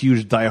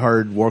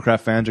diehard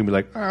Warcraft fans are going to be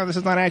like, oh, this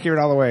is not accurate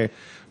all the way.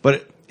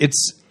 But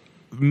it's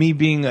me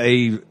being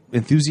a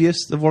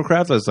enthusiast of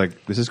Warcraft. I was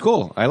like, this is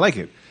cool. I like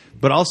it.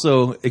 But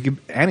also,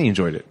 Annie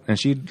enjoyed it, and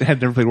she had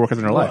never played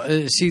Warcraft in her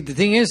life. See, the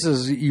thing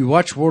is you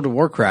watch World of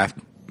Warcraft,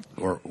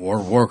 or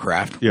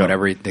Warcraft,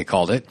 whatever they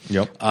called it.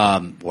 Yep.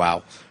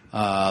 Wow.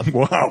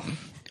 Wow.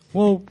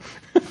 Well,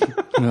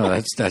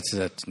 no,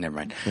 that's never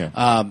mind.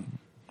 Yeah.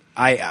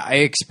 I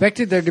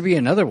expected there to be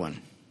another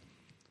one.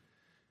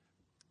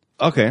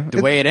 Okay.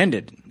 The way it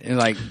ended,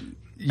 I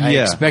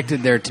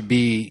expected there to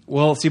be.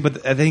 Well, see,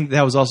 but I think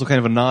that was also kind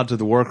of a nod to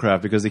the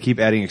Warcraft because they keep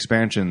adding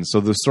expansions, so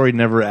the story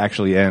never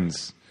actually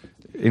ends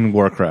in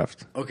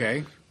Warcraft.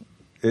 Okay.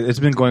 It's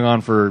been going on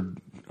for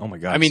so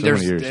many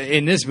years.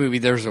 In this movie,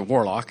 there's a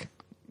warlock,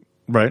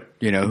 right?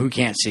 Who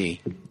can't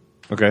see.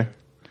 Okay.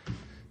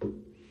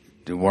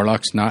 The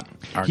warlock's not.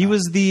 He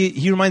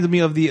reminded me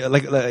of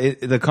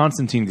the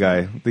Constantine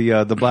guy,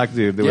 the black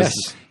dude.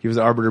 He was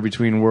the arbiter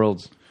between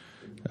worlds.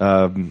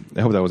 I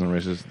hope that wasn't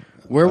racist.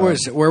 Where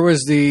was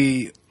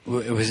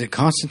it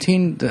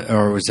Constantine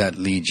or was that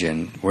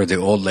Legion? Where the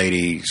old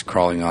lady's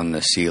crawling on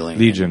the ceiling?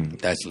 Legion.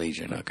 That's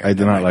Legion. Okay. I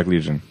did not like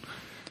Legion.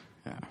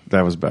 Yeah.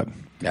 That was bad.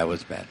 That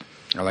was bad.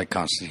 I like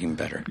Constantine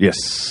better.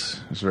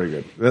 Yes, it was very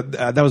good.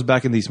 That was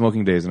back in the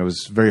smoking days, and it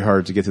was very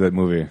hard to get to that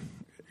movie.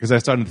 Because I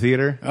started in the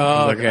theater.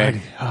 Oh,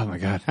 okay. Oh, my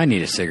God. I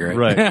need a cigarette.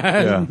 Right.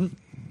 Yeah.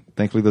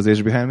 Thankfully, those days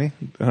are behind me.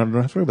 I don't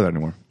have to worry about that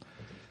anymore.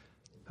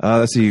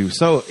 Let's see.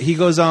 So he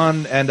goes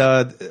on, and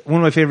one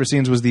of my favorite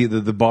scenes was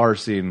the bar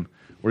scene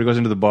where he goes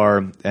into the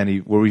bar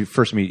and where we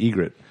first meet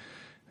Ygritte.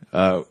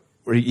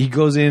 Where he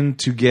goes in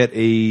to get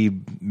a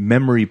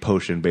memory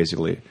potion,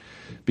 basically,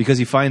 because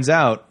he finds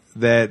out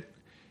that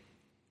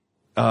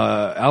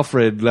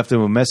Alfred left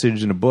him a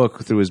message in a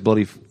book through his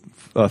bloody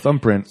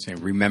thumbprint. Say,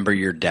 remember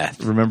your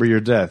death. Remember your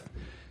death.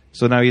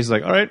 So now he's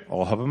like, all right,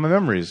 I'll have my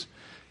memories.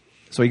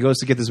 So he goes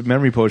to get this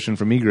memory potion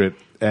from Ygritte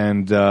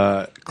and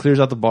clears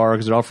out the bar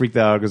because they're all freaked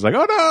out because like,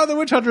 oh no, the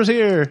witch hunter's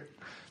here.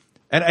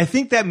 And I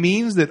think that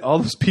means that all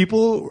those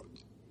people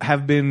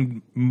have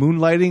been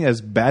moonlighting as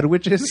bad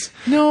witches.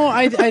 No,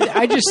 I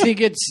just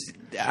think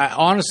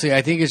honestly,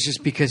 I think it's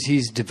just because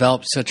he's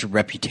developed such a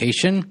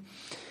reputation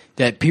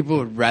that people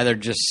would rather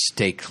just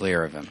stay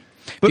clear of him.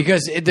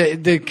 Because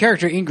the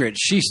character Ygritte,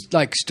 she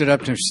like stood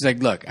up to him. She's like,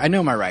 "Look, I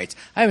know my rights.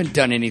 I haven't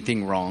done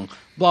anything wrong.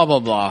 Blah blah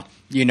blah.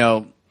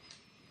 No."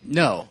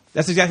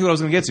 That's exactly what I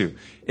was going to get to.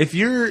 If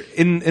you're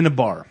in a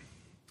bar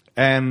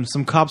and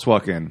some cops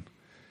walk in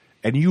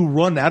and you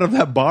run out of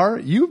that bar,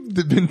 you've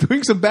been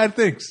doing some bad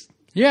things.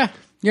 Yeah,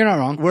 you're not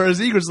wrong. Whereas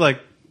Ygritte's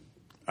like,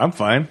 I'm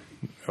fine.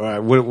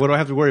 What do I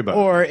have to worry about?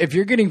 Or if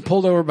you're getting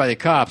pulled over by the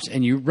cops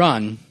and you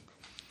run.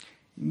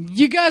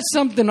 You got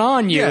something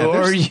on you,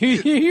 or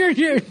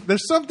you're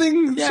there's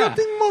something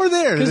more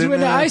there. Because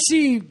when I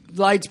see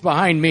lights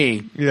behind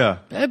me,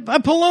 I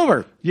pull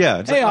over.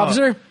 Yeah, hey,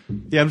 officer.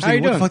 Yeah, I'm just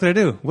thinking, what the fuck did I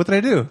do? What did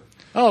I do?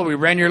 Oh, we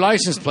ran your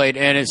license plate,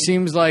 and it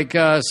seems like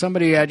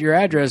somebody at your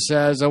address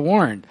has a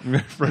warrant.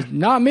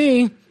 Not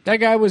me. That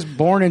guy was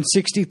born in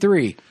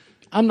 '63.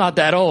 I'm not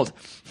that old.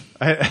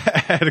 I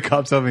had a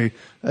cop tell me,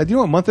 "Do you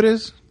know what month it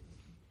is?"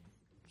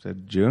 I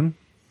said, "June."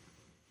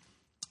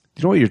 Do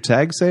you know what your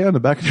tags say on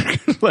the back of your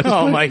license plate?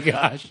 Oh, my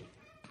gosh.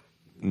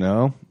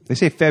 No. They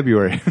say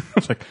February. I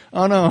was like,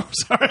 oh, no, I'm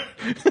sorry.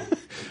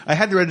 I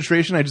had the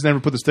registration. I just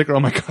never put the sticker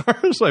on my car,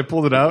 so I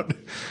pulled it out.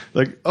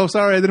 Like, oh,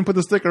 sorry, I didn't put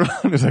the sticker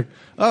on. It's like,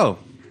 oh,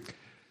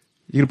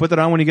 you going to put that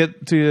on when you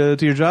get to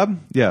your job?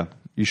 Yeah.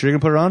 You sure you're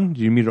going to put it on?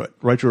 Do you need me to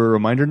write you a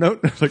reminder note?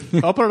 It's like,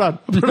 I'll put it on.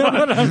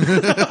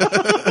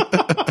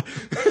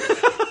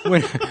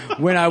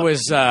 When I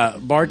was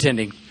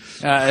bartending,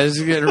 this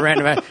is a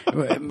random.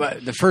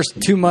 The first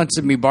 2 months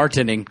of me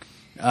bartending,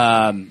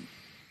 I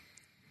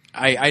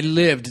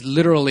lived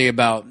literally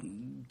about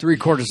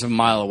 3/4 of a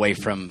mile away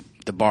from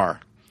the bar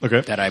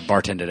that I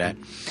bartended at.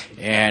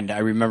 And I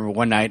remember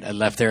one night I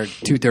left there at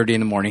 2:30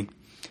 in the morning,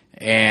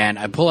 and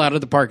I pull out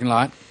of the parking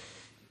lot,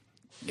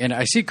 and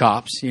I see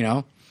cops,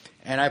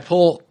 and I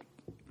pull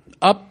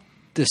up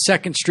the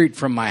second street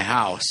from my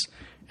house,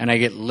 and I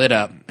get lit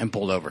up and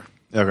pulled over.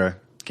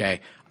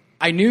 Okay.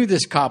 I knew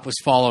this cop was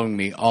following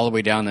me all the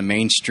way down the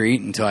main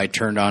street until I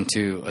turned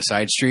onto a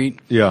side street.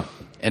 Yeah.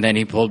 And then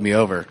he pulled me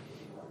over.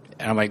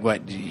 And I'm like,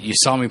 what? You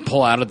saw me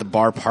pull out of the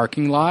bar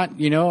parking lot?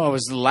 You know, I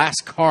was the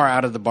last car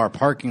out of the bar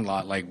parking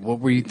lot. Like, what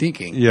were you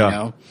thinking? Yeah. You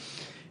know?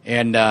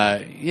 And,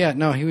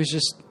 no, he was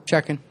just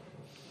checking.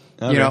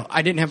 Okay. You know,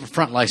 I didn't have a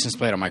front license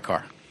plate on my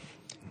car.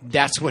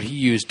 That's what he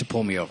used to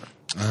pull me over.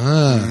 You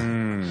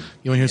want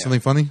to hear something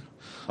funny?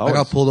 I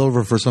got pulled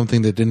over for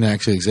something that didn't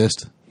actually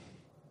exist.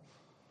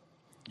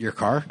 Your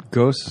car?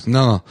 Ghosts?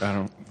 No. I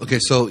don't. Okay,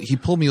 so he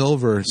pulled me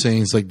over saying,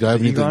 he's like, do I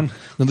have anything? Egon?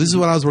 No, this is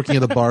when I was working at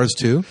the bars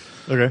too.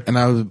 Okay. And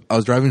I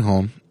was driving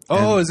home.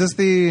 Oh, is this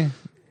the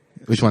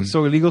Which one?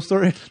 so illegal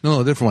story? No,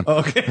 a different one. Oh,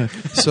 okay.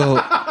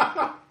 So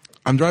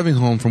I'm driving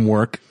home from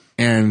work,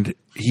 and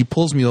he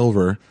pulls me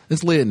over.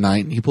 It's late at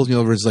night. He pulls me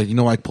over. It's like, you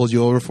know what I pulled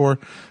you over for?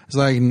 It's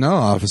like, no,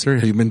 officer.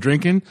 Have you been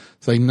drinking?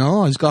 It's like,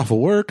 no, I just got off of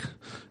work.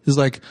 He's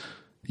like,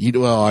 he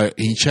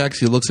checks,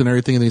 he looks and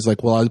everything, and he's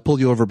like, well, I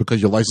pulled you over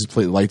because your license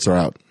plate lights are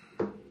out.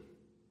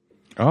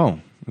 Oh,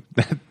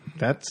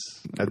 that's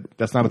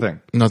not a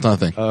thing. No, it's not a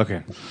thing.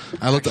 Okay.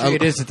 Actually,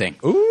 it is a thing.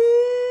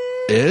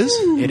 Is?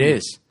 It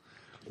is.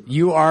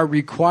 You are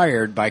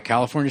required by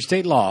California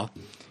state law.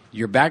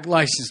 Your back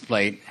license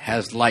plate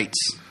has lights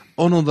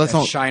Oh, no, that's that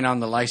not. shine on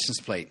the license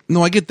plate.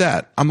 No, I get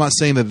that. I'm not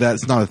saying that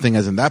that's not a thing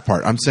as in that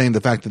part. I'm saying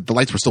the fact that the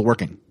lights were still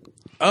working.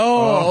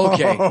 Oh,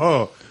 okay.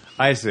 Oh,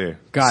 I see.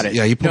 Got it.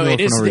 Yeah, you pulled me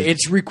over for no reason.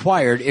 It's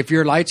required. If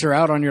your lights are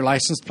out on your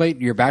license plate,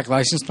 your back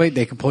license plate,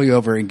 they can pull you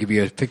over and give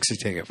you a fix-it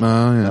ticket.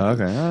 Oh, yeah.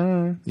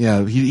 Okay.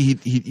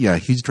 Yeah,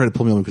 he tried to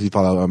pull me over because he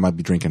thought I might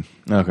be drinking.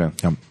 Okay.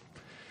 Yeah.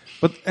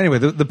 But anyway,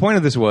 the point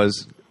of this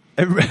was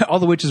all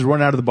the witches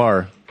run out of the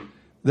bar.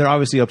 They're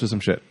obviously up to some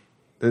shit.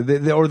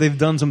 Or they've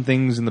done some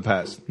things in the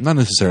past. Not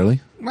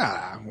necessarily.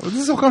 This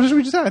is a conversation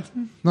we just had.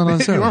 No, not You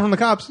necessarily. run from the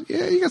cops.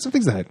 Yeah, you got some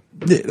things ahead.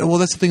 Yeah, well,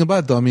 that's the thing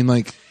about it, though. I mean,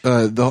 like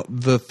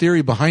the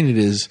theory behind it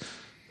is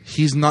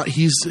he's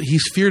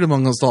feared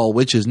amongst all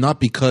witches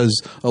not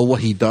because of what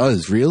he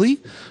does,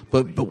 really,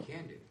 but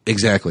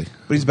exactly.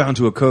 But he's bound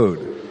to a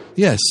code.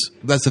 Yes,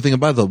 that's the thing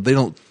about it,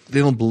 though. They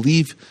don't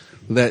believe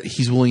that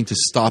he's willing to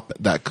stop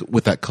that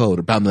with that code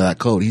or bound to that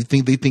code.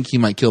 They think he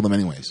might kill them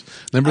anyways.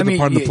 Remember the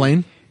part on the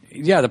plane?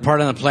 Yeah, the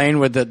part on the plane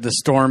with the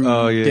storm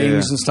yeah, things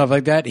yeah. and stuff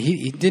like that.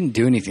 He didn't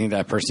do anything to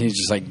that person. He's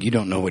just like, you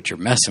don't know what you're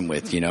messing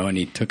with, you know, and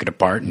he took it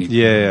apart and he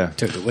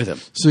took it with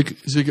him. So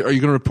are you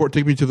going to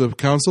take me to the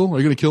council? Are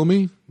you going to kill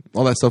me?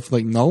 All that stuff.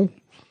 Like, no.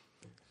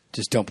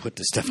 Just don't put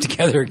this stuff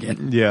together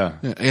again. Yeah.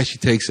 Yeah, I guess she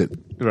takes it.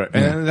 Right.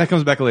 And that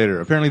comes back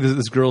later. Apparently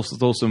this girl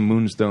stole some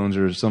moonstones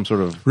or some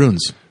sort of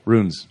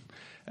runes.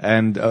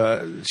 And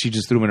she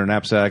just threw them in her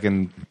knapsack.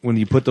 And when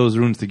you put those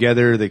runes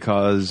together, they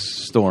cause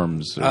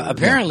storms.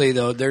 Apparently,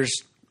 though, there's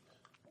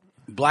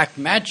black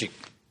magic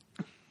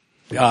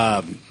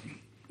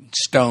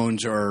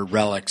stones or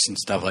relics and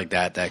stuff like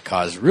that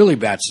cause really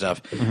bad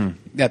stuff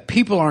that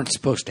people aren't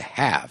supposed to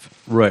have.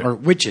 Right. Or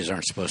witches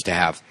aren't supposed to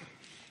have.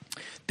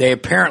 They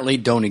apparently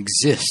don't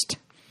exist.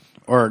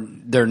 Or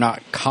they're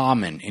not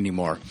common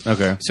anymore.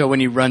 Okay. So when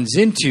he runs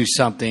into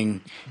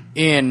something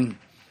in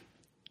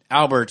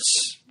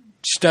Albert's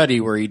study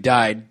where he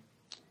died,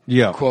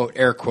 Yeah. quote,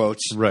 air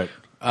quotes, Right.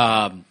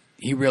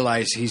 he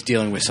realized he's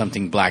dealing with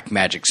something black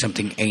magic,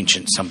 something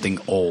ancient, something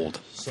old.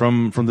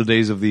 From the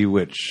days of the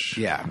witch.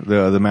 Yeah.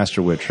 The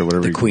master witch or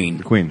whatever. The queen.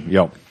 The queen,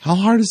 yep. How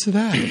hard is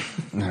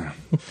that?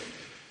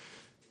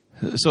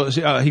 So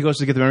he goes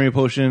to get the memory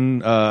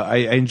potion. I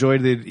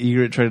enjoyed that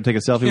Egret tried to take a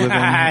selfie with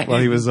him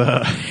while he was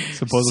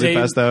supposedly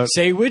passed out.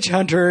 Say witch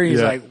hunter. He's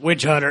Yeah. like,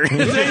 witch hunter.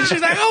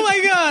 She's like, oh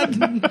my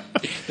God.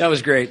 That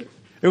was great.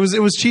 It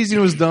was cheesy and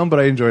it was dumb, but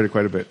I enjoyed it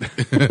quite a bit.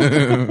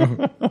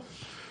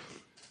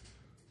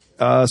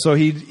 So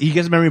he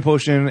gets a memory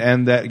potion,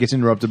 and that gets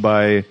interrupted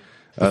by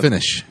The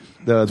Finnish.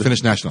 the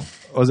Finnish National.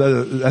 Oh,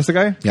 that's the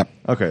guy? Yep.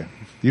 Okay. Do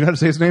you know how to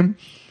say his name?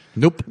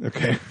 Nope.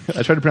 Okay.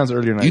 I tried to pronounce it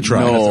earlier. And You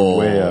tried. No.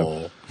 Way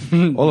up.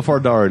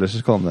 Olafur Darri. Let's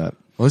just call him that.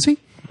 Was he?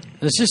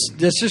 Let's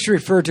just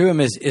refer to him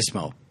as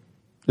Ismo.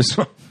 It's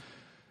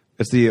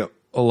the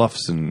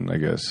Olafsson, I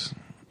guess.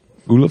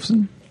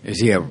 Olafsson? Is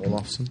he a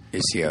Olafsson?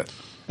 Is he a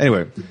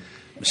Anyway.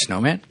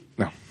 snowman?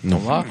 No.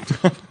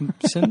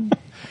 Olafsson?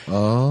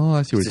 Oh,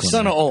 I see what The you're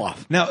son going of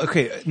Olaf. Now,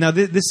 okay. Now,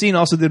 this scene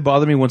also did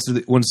bother me once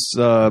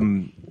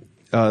the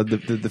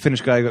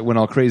Finnish guy went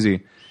all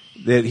crazy.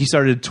 That he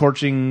started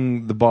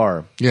torching the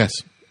bar. Yes.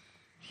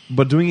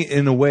 But doing it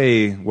in a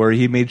way where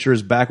he made sure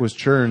his back was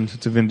turned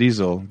to Vin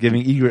Diesel,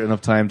 giving Egret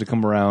enough time to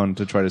come around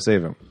to try to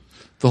save him.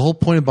 The whole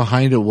point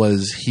behind it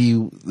was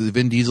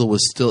Vin Diesel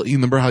was still. You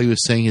remember how he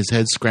was saying his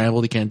head's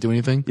scrambled, he can't do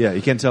anything? Yeah,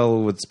 you can't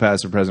tell what's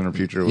past or present or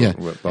future. Yeah.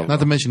 Blah, blah, Not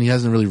to mention he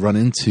hasn't really run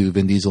into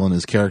Vin Diesel and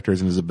his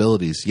characters and his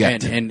abilities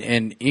yet. And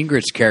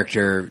Ingrid's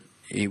character,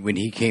 when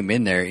he came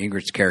in there,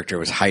 Ingrid's character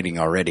was hiding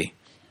already.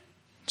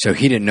 So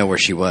he didn't know where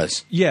she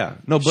was. Yeah,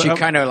 no, but She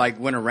kind of like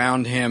went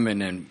around him and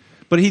then...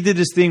 But he did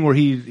this thing where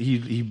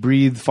he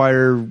breathed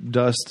fire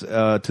dust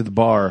to the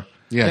bar.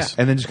 Yes.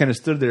 And then just kind of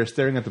stood there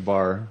staring at the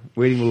bar,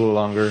 waiting a little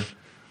longer.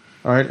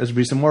 All right, let's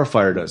breathe some more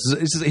fire dust.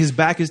 His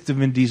back is to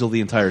Vin Diesel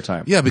the entire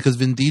time. Yeah, because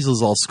Vin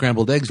Diesel's all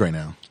scrambled eggs right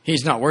now.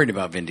 He's not worried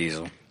about Vin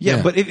Diesel.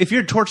 Yeah, but if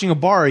you're torching a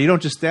bar, you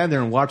don't just stand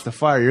there and watch the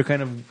fire. You're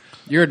kind of...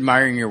 You're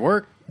admiring your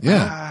work.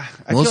 Yeah.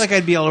 I feel like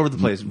I'd be all over the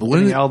place,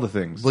 doing all the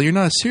things. Well, you're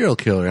not a serial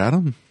killer,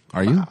 Adam.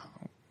 Are you?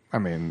 I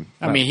mean,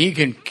 he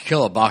can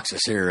kill a box of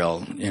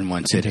cereal in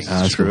one sitting.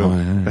 that's true.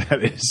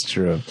 That is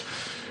true.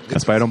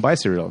 That's why I don't buy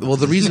cereal. Well,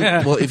 the reason...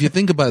 well, if you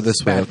think about it this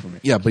way... Bad for me.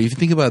 Yeah, but if you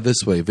think about it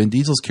this way, Vin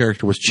Diesel's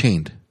character was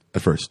chained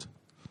at first.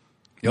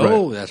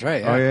 Oh, that's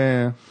right. Oh,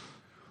 yeah. And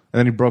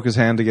then he broke his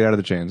hand to get out of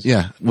the chains.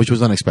 Yeah, which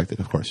was unexpected,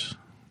 of course.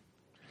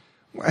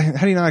 How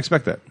do you not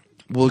expect that?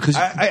 Well, because...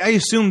 I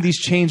assumed these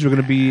chains were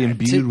going to be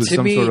imbued with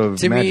some sort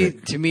of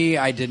magic. To me,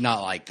 I did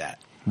not like that.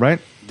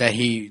 Right? That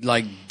he,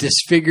 like,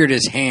 disfigured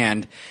his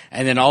hand,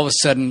 and then all of a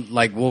sudden,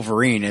 like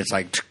Wolverine, it's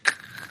like...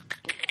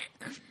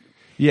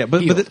 Yeah,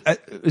 but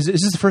is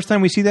this the first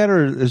time we see that,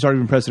 or has there already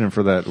been precedent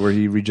for that, where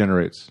he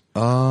regenerates?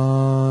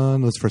 No,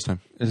 it's the first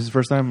time. Is this the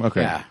first time?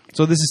 Okay. Yeah.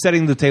 So this is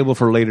setting the table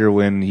for later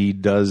when he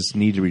does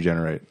need to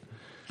regenerate.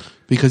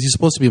 Because he's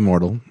supposed to be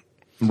immortal.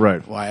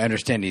 Right. Well, I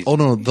understand he's... Oh,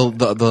 no,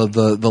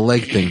 the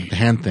leg thing, the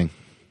hand thing.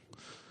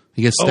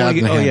 He gets stabbed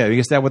in the hand. Oh, yeah, he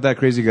gets stabbed with that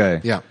crazy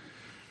guy. Yeah.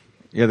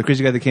 Yeah, the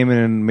crazy guy that came in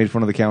and made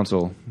fun of the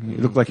council. He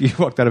looked like he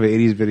walked out of an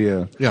 80s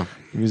video. Yeah.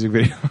 Music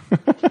video.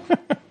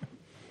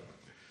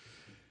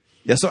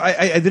 Yeah, so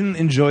I didn't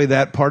enjoy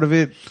that part of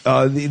it.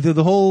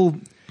 The whole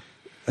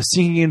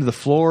sinking into the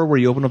floor where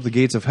you open up the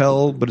gates of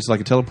hell, but it's like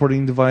a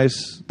teleporting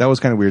device, that was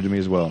kind of weird to me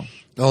as well.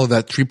 Oh,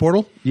 that tree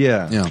portal?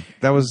 Yeah. Yeah.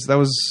 That was That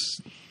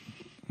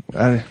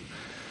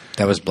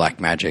was black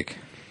magic.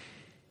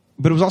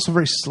 but it was also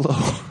very slow.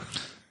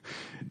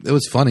 It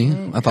was funny.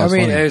 I thought it was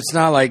funny. It's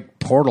not like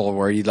Portal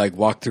where you like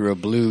walk through a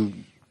blue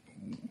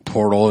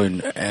portal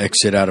and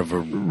exit out of a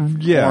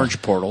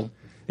orange portal.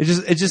 It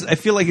just I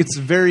feel like it's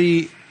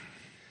very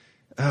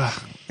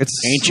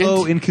it's Ancient?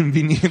 slow,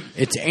 inconvenient.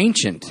 It's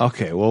ancient.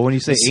 Okay, well when you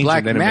say It's ancient,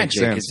 black then it makes magic.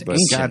 sense. It's But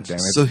ancient. God damn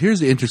it. So here's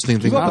the interesting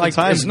thing.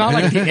 It's not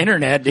like the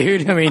internet,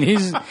 dude. I mean,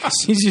 he's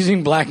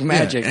using black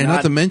magic. and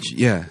not to mention,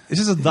 This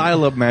is a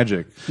dial-up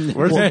magic.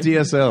 Where's the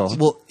DSL?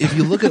 Well, if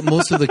you look at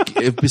most of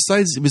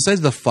besides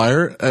the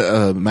fire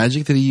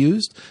magic that he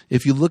used,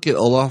 if you look at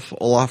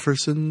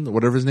Olafsson,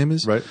 whatever his name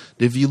is, Right.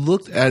 If you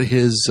looked at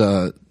his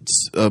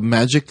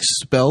magic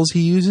spells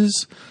he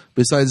uses,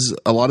 besides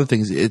a lot of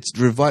things, it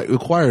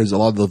requires a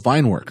lot of the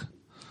vine work.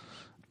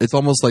 It's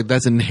almost like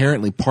that's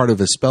inherently part of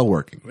his spell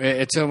working.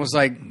 It's almost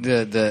like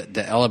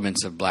the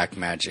elements of black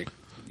magic.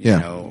 You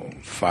know,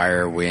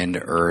 fire,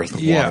 wind, earth,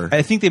 water.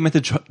 I think they meant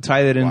to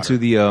tie that into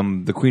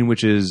the Queen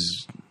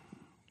Witch's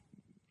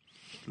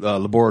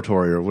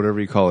laboratory or whatever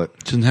you call it.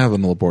 She didn't have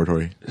in the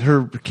laboratory.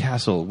 Her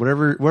castle,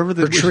 wherever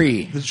the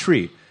tree. The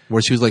tree.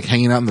 Where she was like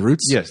hanging out in the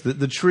roots? Yes,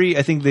 the tree.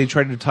 I think they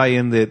tried to tie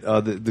in that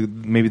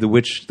maybe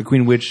the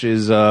Queen Witch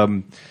is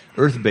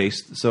Earth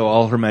based, so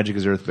all her magic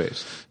is Earth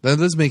based. That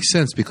does make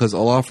sense because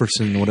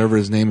Olafsson, whatever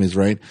his name is,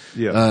 right?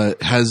 Yeah.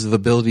 Has the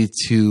ability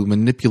to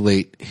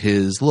manipulate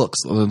his looks,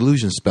 an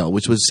illusion spell,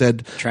 which was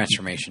said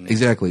Transformation.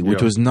 exactly,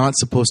 which was not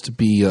supposed to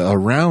be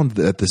around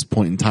at this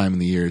point in time in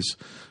the years,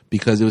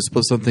 because it was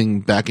supposed to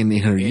something back in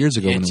 800 years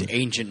ago. It's when it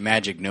ancient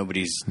magic.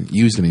 Nobody's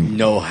used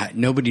anymore.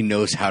 Nobody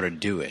knows how to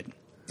do it.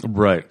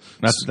 Right.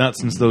 Not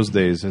since those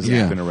days has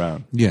it been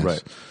around. Yes.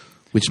 Right.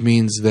 Which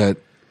means that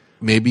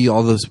maybe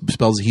all those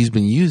spells he's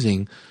been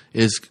using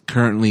is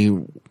currently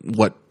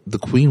what the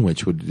Queen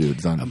Witch would do.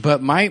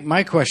 But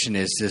my question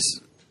is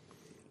this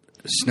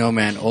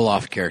Snowman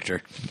Olaf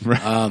character,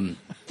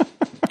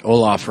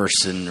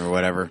 Olafsson or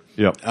whatever.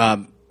 Yep.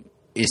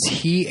 Is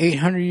he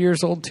 800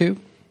 years old too?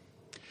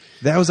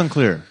 That was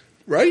unclear.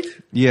 Right?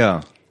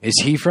 Yeah. Is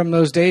he from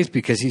those days?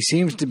 Because he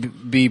seems to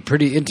be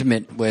pretty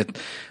intimate with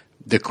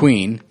the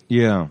Queen.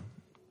 Yeah.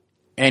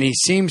 And he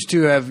seems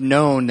to have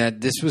known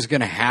that this was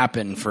going to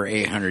happen for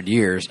 800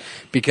 years,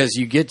 because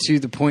you get to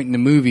the point in the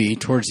movie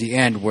towards the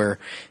end where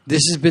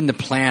this has been the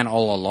plan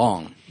all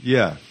along.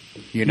 Yeah.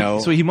 You know?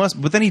 So he must,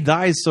 but then he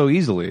dies so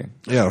easily.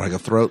 Yeah, like a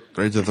throat,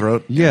 right to the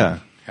throat. Yeah.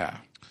 Yeah.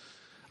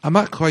 I'm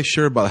not quite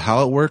sure about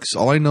how it works.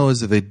 All I know is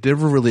that they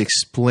never really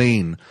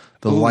explain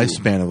the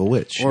lifespan of a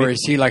witch. Or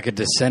is he like a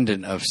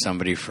descendant of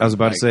somebody from... I was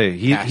about to say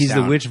he's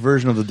the witch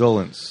version of the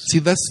Dolans. See,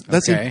 that's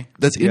Okay.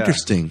 Yeah.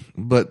 Interesting.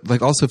 But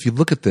like, also, if you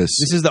look at this,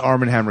 This is the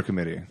Arm and Hammer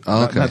Committee.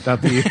 Oh, okay.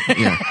 Not the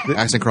yeah,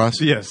 Axe and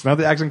Cross. yes, not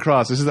the Axe and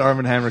Cross. This is the Arm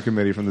and Hammer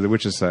Committee from the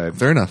Witches side.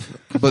 Fair enough.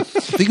 But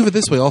think of it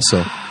this way, also.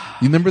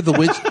 You remember the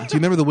witch? Do you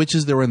remember the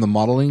witches that were in the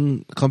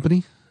modeling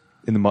company?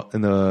 In the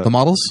The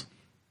models.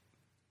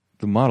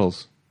 the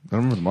models. I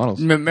don't remember the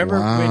models. Remember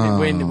Wow.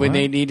 when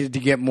they needed to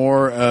get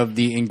more of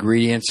the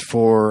ingredients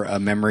for a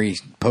memory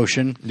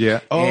potion?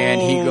 Yeah.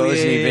 And he Oh, goes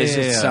and he yeah,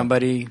 visits yeah, yeah.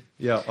 somebody.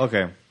 Yeah.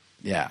 Okay.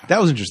 Yeah. That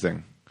was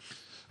interesting.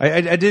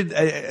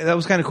 That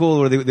was kind of cool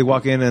where they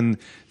walk in and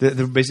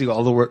they're basically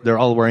they're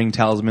all wearing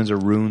talismans or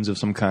runes of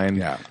some kind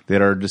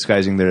that are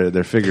disguising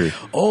their figure.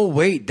 Oh,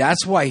 wait.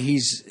 That's why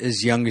he's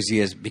as young as he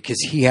is, because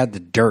he had the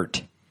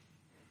dirt.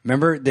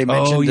 Remember they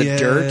mentioned the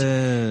dirt,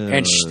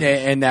 and yes.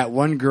 and that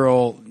one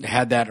girl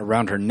had that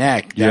around her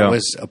neck. That Yeah.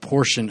 was a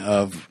portion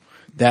of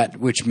that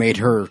which made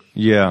her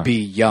Yeah. be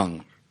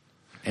young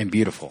and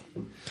beautiful.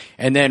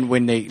 And then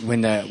when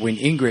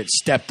Ingrid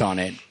stepped on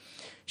it,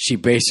 she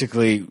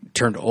basically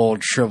turned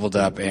old, shriveled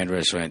up, and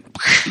just went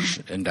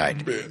and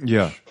died.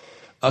 Yeah.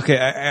 Okay,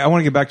 I want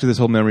to get back to this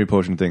whole memory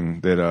potion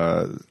thing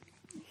that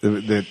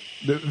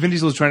Vin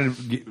Diesel is trying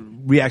to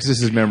re-access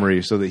his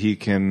memory so that he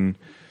can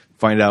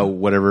find out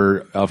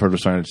whatever Alfred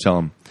was trying to tell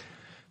him.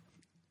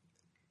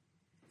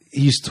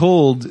 He's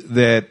told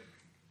that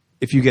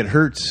if you get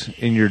hurt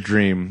in your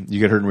dream, you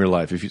get hurt in real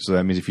life. So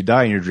that means if you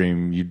die in your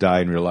dream, you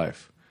die in real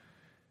life.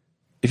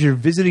 If you're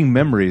visiting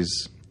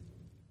memories,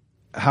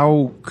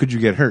 how could you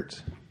get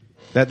hurt?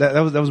 That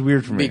was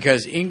weird for me.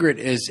 Because Ingrid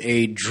is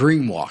a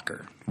dream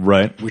walker,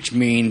 Right. which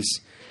means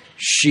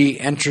she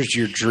enters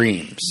your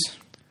dreams.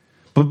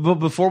 But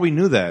before we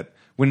knew that,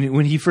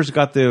 when he first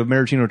got the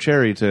maraschino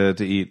cherry to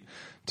eat,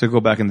 to go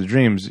back into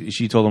dreams,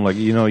 she told him, like,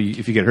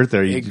 if you get hurt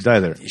there, you die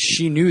there.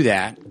 She knew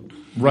that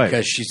Right.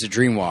 because she's a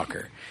dream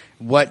walker.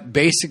 What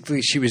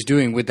basically she was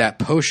doing with that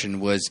potion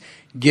was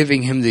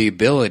giving him the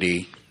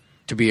ability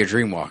to be a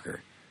dream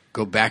walker,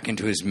 go back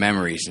into his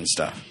memories and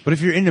stuff. But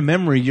if you're into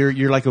memory,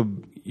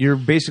 you're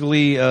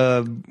basically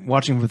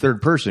watching from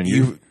third person.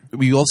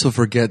 You also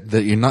forget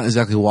that you're not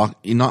exactly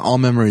not all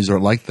memories are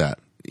like that.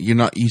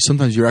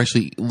 Sometimes you're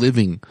actually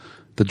living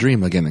the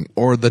dream again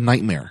or the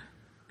nightmare,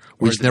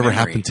 which the never memory.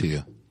 happened to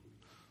you.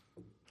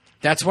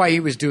 That's why he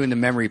was doing the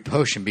memory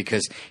potion,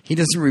 because he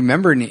doesn't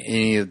remember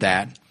any of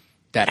that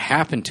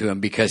happened to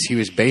him, because he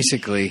was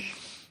basically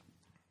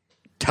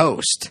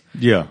toast.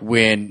 Yeah.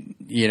 When,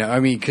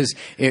 because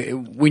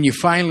when you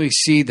finally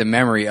see the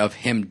memory of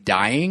him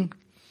dying,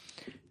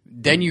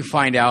 then you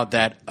find out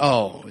that,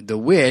 the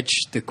witch,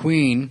 the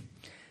queen,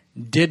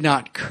 did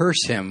not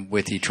curse him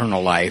with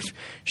eternal life.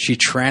 She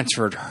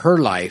transferred her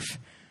life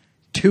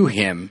to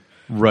him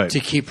Right. to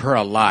keep her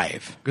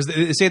alive. Because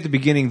they say at the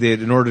beginning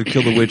that in order to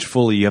kill the witch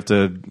fully, you have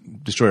to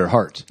destroy her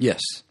heart.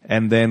 Yes.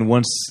 And then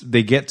once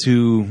they get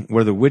to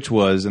where the witch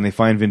was and they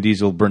find Vin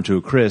Diesel burnt to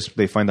a crisp,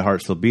 they find the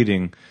heart still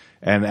beating.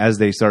 And as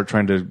they start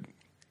trying to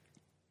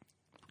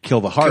kill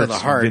the heart,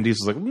 Vin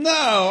Diesel's like, no,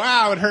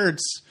 ow, it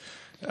hurts.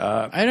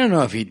 I don't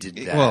know if he did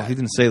that. Well, he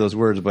didn't say those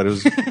words, but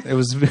it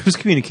was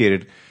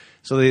communicated.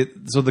 So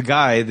the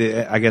guy,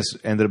 I guess,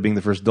 ended up being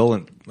the first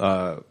Dolan,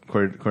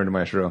 according to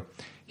Maestro.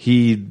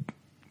 He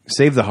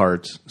saved the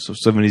heart so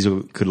Vin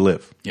Diesel could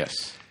live.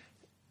 Yes.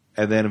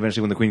 And then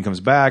eventually when the queen comes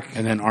back,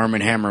 And then Arm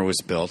 & Hammer was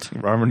built,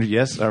 Arm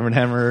and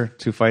Hammer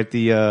to fight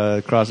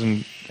the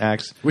crossing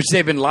axe. which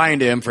they've been lying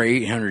to him for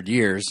 800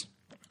 years.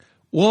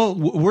 Well,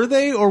 were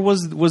they, or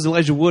was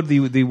Elijah Wood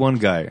the one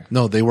guy?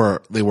 No, they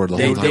were the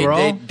whole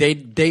time.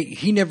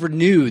 He never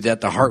knew that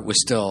the heart was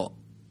still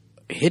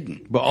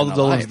hidden. But all the and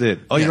Dolans alive.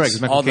 did. Oh, you're right.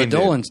 'Cause Michael all Caine the did.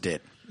 Dolans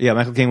did. Yeah,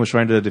 Michael Caine was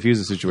trying to defuse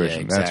the situation.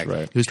 Yeah, exactly. That's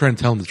right. He was trying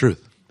to tell him the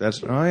truth.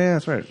 That's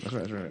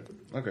right.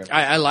 Okay.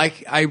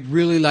 I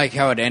really like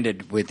how it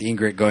ended with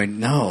Ingrid going,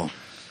 no,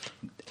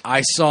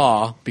 I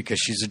saw, because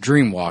she's a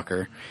dream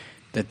walker,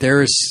 that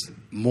there's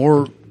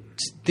more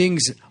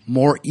things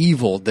more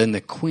evil than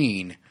the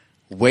queen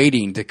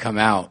waiting to come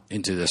out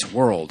into this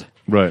world.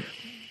 Right.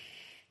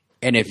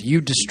 And if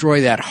you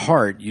destroy that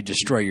heart, you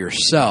destroy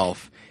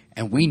yourself,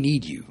 and we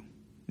need you.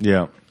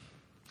 Yeah.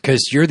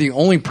 Because you're the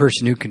only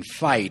person who can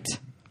fight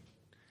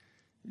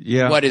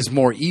Yeah. what is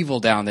more evil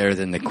down there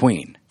than the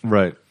queen.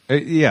 Right.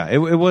 It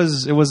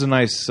was a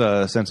nice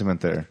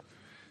sentiment there.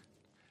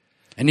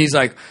 And he's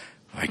like,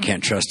 I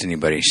can't trust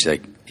anybody. She's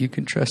like, you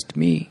can trust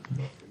me.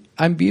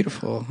 I'm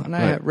beautiful, and I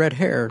have red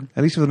hair.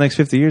 At least for the next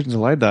 50 years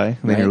until I die, and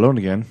then Right. you're alone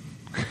again.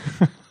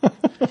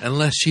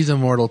 Unless she's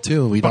immortal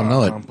too, we don't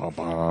know it.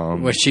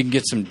 Well, she can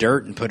get some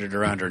dirt and put it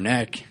around her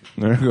neck.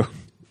 There you go.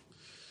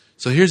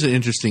 So here's an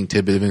interesting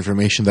tidbit of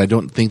information that I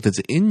don't think that's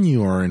in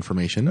your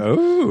information.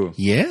 Oh.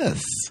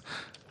 Yes,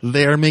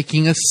 they're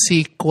making a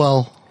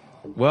sequel.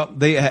 Well,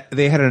 they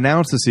had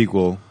announced the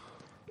sequel.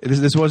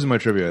 This wasn't my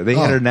trivia. They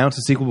had announced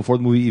the sequel before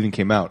the movie even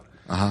came out.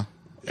 Uh-huh.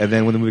 And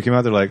then when the movie came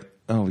out, they're like,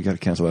 "Oh, we got to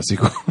cancel that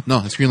sequel."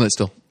 No, it's greenlit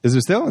still. Is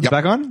it still? It's Yep.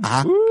 back on?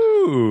 Uh-huh.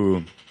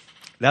 Ooh.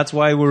 That's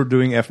why we're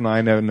doing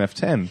F9 and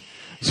F10.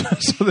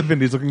 So that Vin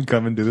Diesel can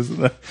come and do this in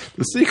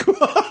the sequel.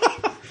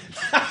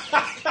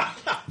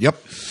 Yep.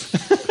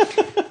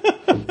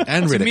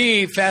 And To Riddick.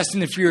 me, Fast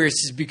and the Furious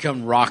has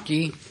become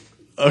Rocky.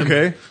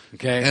 Okay.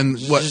 Okay, And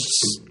what?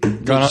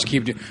 just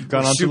keep doing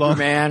gone on too long?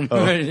 Superman,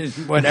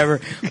 whatever.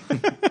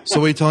 So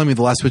what are you telling me?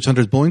 The Last Witch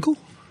Hunter is Bullwinkle?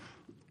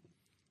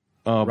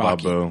 Oh,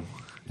 Rocky. Bobo.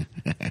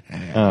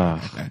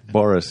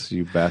 Boris,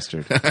 you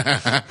bastard.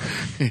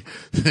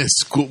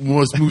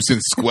 Most moose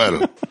and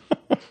squirrel.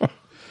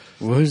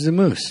 Who's the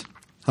moose?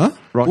 Huh?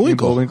 Rocky and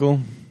Bullwinkle.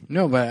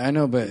 No, but I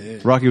know, but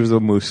Rocky was the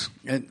moose.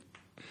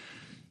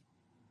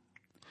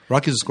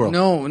 Rocky's a squirrel.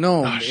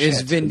 no.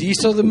 Is Vin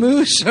Diesel the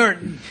moose or?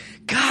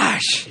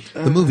 Gosh,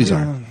 The movies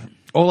are.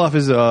 Olaf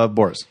is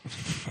Boris.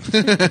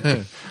 so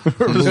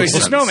he's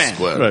a snowman.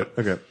 Right.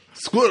 Okay.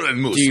 Squirrel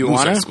and moose. Do you moose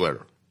wanna? and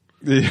squirrel.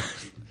 Yeah.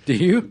 Do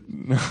you?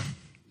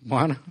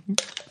 Wanna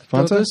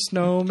Fanta? build a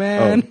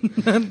snowman?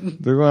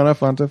 They're going up,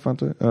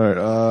 Fanta. All right.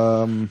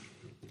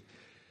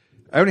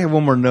 I only have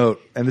one more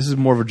note, and this is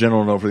more of a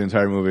general note for the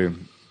entire movie.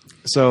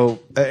 So,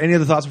 any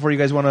other thoughts before you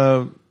guys want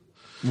to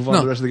move on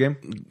to the rest of the game?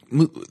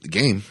 The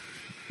game.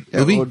 Yeah,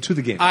 Movie? well, to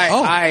the game.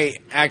 I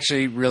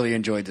actually really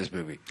enjoyed this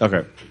movie.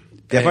 Okay.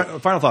 Yeah,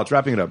 final thoughts,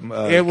 wrapping it up.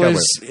 It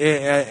was,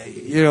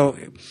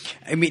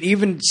 I mean,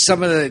 even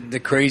some of the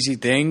crazy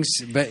things,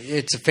 but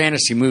it's a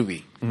fantasy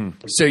movie.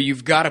 Mm-hmm. So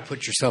you've got to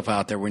put yourself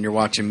out there when you're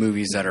watching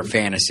movies that are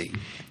fantasy.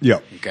 Yeah.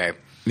 Okay.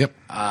 Yep.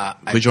 I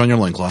on your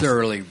loincloth.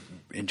 thoroughly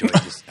enjoyed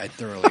this. I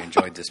thoroughly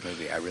enjoyed this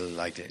movie. I really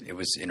liked it. It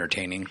was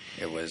entertaining.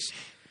 It was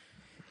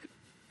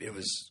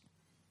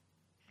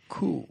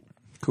cool.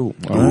 Cool.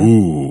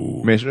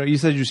 Ooh. Mason, you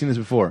said you've seen this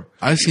before.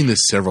 I've seen this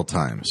several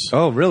times.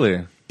 Oh,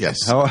 really? Yes.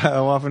 How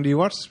often do you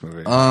watch this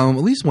movie? At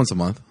least once a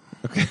month.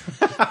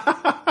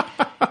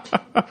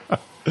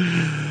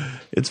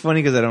 It's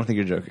funny because I don't think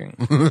you're joking.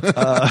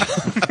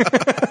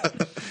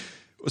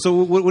 So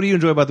what do you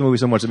enjoy about the movie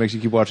so much that makes you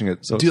keep watching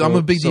it? Dude, I'm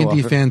a big D&D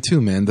often? fan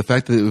too, man. The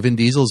fact that Vin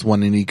Diesel's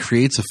one and he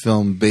creates a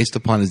film based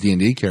upon his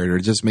D&D character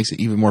just makes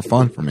it even more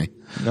fun for me.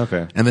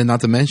 Okay. And then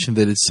not to mention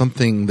that it's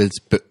something that's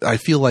 – I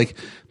feel like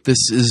this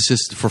is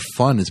just for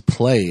fun. It's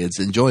play. It's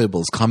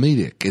enjoyable. It's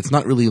comedic. It's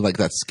not really like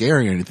that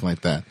scary or anything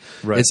like that.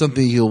 Right. It's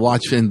something you'll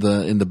watch in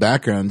the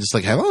background just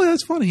like, oh,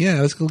 that's funny.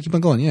 Yeah, let's go keep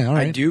on going. Yeah, all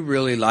right. I do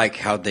really like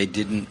how they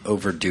didn't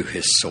overdo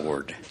his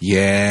sword.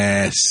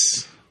 Yes.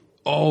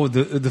 Oh,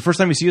 the first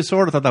time you see a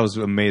sword, I thought that was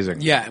amazing.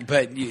 Yeah,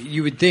 but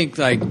you would think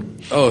like,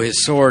 oh,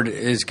 his sword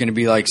is going to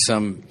be like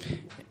some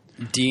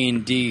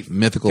D&D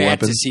Mythical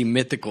fantasy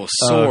mythical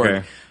sword.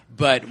 okay.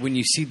 But when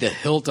you see the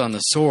hilt on the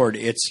sword,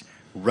 it's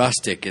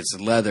rustic, it's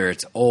leather,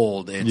 it's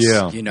old. It's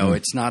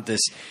it's not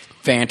this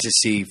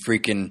fantasy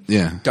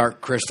freaking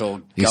dark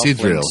crystal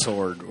Gelfling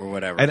sword or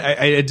whatever. And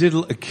I did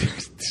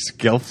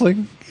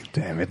Gelfling.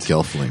 Damn it,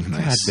 Gelfling.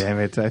 Nice. God damn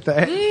it!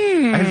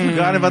 I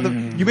forgot about the.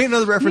 You made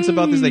another reference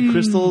about these like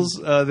crystals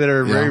that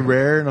are very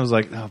rare, and I was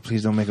like, oh,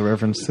 please don't make a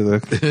reference to the.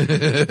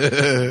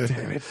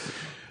 Damn it!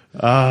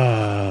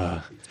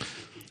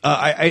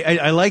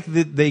 I like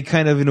that they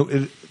kind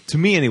of, to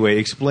me anyway,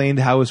 explained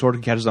how a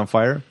sword catches on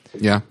fire.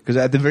 Yeah, because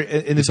at the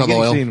in the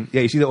beginning scene,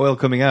 you see the oil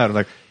coming out. I'm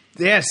like,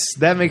 yes,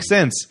 that makes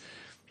sense.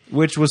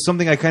 Which was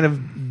something I kind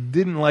of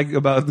didn't like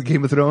about the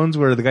Game of Thrones,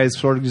 where the guy's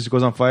sword just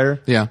goes on fire.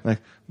 Yeah, like,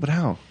 but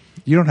how?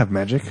 You don't have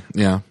magic.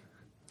 Yeah.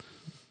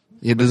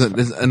 It doesn't.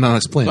 It's not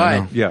explained.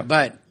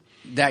 But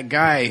that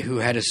guy who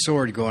had his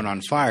sword going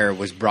on fire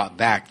was brought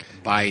back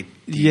by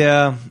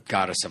the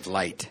goddess of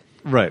light.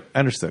 Right, I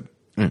understood.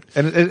 And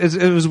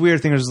it was a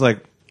weird thing. It was just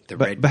like,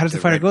 but how does the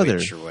fire go there?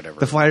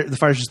 The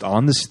fire's just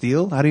on the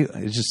steel. How do you?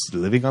 It's just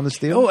living on the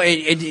steel. Oh,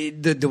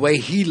 the way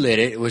he lit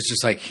it, it was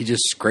just like he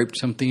just scraped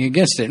something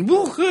against it, and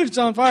woo, it's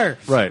on fire.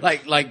 Right,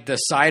 like the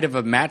side of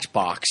a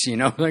matchbox. You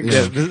know, like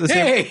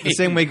the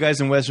same way guys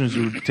in westerns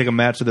would take a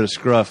match to their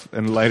scruff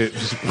and light it.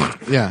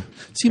 Yeah.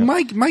 See,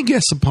 my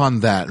guess upon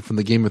that from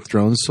the Game of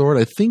Thrones sword,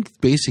 I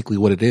think basically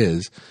what it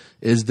is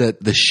that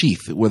the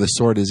sheath where the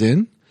sword is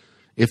in.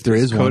 If there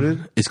is coated?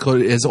 one, it's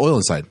coated. It has oil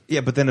inside.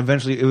 Yeah, but then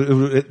eventually,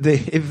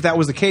 if that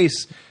was the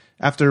case,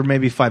 after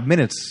maybe 5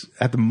 minutes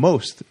at the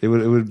most,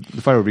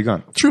 the fire would be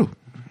gone. True,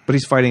 but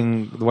he's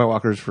fighting the White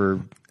Walkers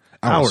for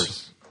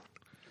hours.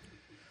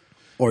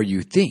 Or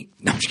you think?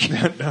 No, I'm just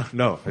kidding.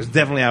 No, it's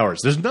definitely hours.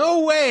 There's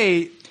no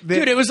way,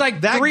 dude. It was like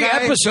that 3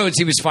 episodes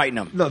he was fighting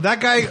them. No, that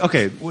guy.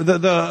 Okay,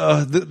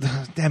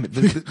 damn it,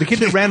 the kid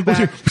that ran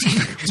back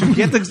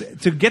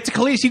to get to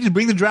Khaleesi to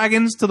bring the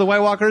dragons to the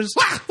White Walkers.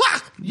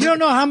 You don't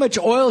know how much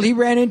oil he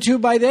ran into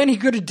by then. He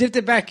could have dipped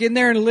it back in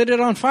there and lit it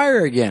on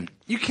fire again.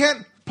 You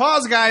can't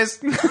pause, guys.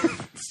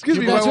 Excuse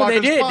me, that's White what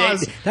they did.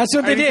 Pause. That's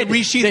what they did.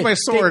 Resheath my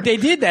sword. They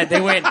did that.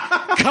 They went,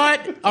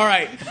 cut. All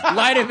right,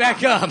 light it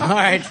back up. All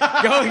right,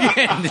 go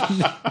again.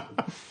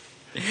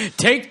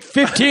 Take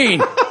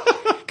 15.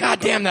 God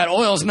damn, that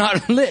oil's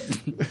not lit.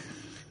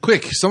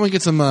 Quick, someone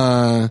get some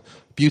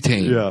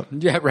butane.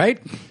 Yeah,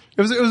 right?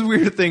 It was a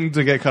weird thing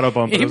to get caught up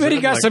on. Anybody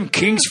got some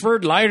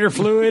Kingsford lighter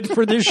fluid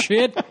for this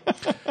shit?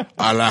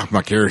 I like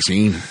my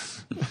kerosene.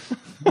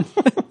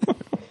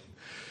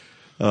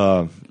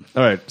 All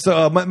right.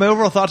 So my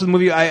overall thoughts of the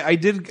movie, I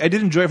did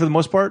enjoy it for the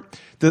most part.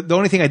 The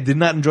only thing I did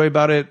not enjoy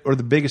about it, or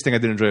the biggest thing I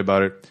didn't enjoy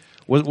about it,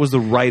 was the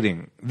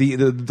writing.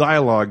 The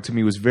dialogue to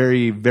me was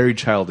very, very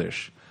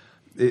childish.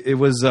 It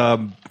was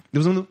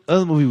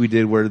another movie we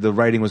did where the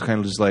writing was kind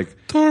of just like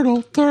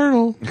turtle.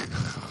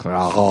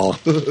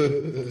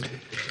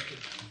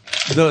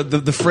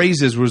 The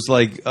phrases was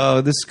like,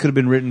 this could have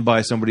been written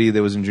by somebody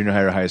that was in junior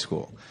high or high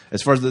school.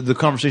 As far as the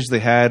conversations they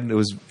had,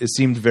 it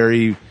seemed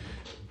very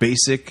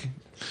basic.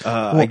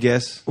 I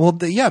guess. Well,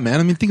 yeah, man.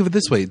 I mean, think of it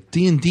this way: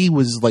 D&D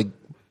was like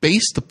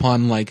based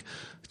upon like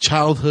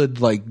childhood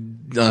like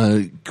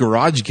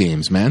garage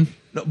games, man.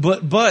 No,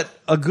 but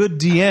a good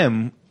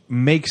DM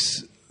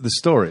makes the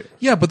story.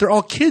 Yeah, but they're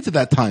all kids at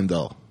that time,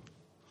 though.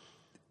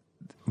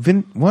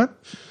 What?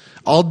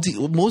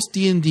 Most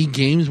D&D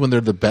games, when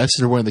they're the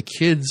best, are when the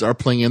kids are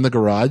playing in the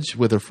garage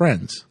with their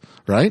friends,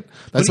 right?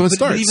 That's how it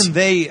starts. But even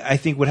they, I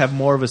think, would have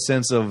more of a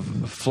sense of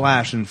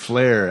flash and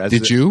flair.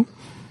 Did you?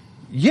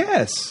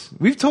 Yes,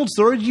 we've told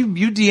stories. You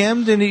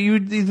DM'd and you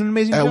did an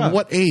amazing job. At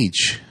what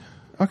age?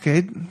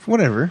 Okay,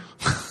 whatever.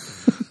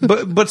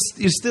 but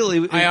you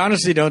still. I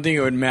honestly don't think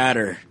it would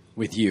matter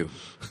with you.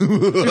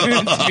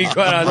 To be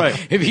quite honest,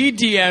 Right. If he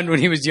DM'd when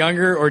he was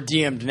younger or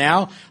DM'd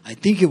now, I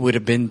think it would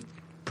have been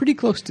pretty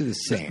close to the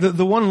same.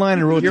 The one line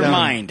I wrote Your down.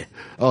 mind.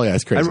 Oh yeah,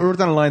 it's I crazy. wrote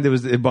down a line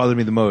that it bothered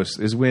me the most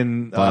is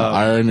when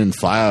Iron and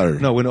Fire.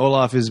 no, when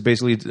Olaf is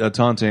basically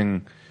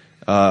taunting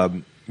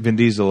Vin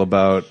Diesel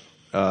about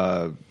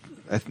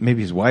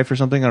maybe his wife or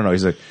something. I don't know.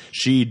 He's like,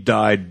 she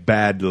died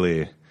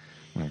badly.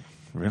 I'm like,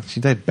 really? She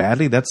died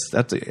badly?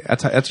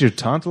 That's your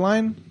taunt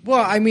line?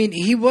 Well, I mean,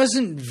 he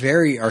wasn't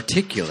very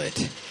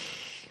articulate.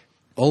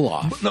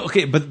 Olaf. No,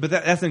 okay, but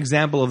that's an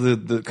example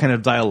of the kind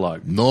of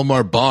dialogue. No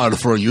more bar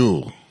for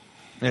you.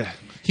 Yeah.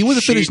 He was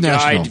a She Finnish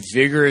national. died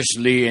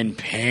vigorously in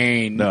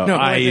pain. No,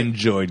 I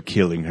enjoyed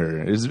killing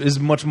her. Is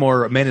much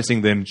more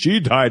menacing than she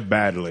died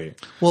badly.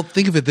 Well,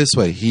 think of it this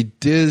way: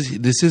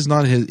 This is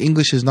not his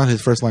English. Is not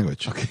his first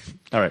language. Okay.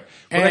 All right.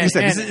 Well, like I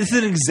said, And- this is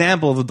an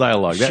example of the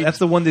dialogue. That's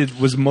the one that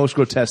was most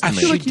grotesque to I me.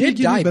 feel She like you did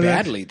give me die better-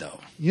 badly, though.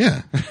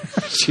 Yeah,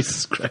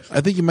 Jesus Christ.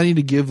 I think you might need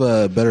to give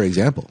a better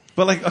example.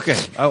 But like, okay,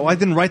 I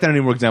didn't write down any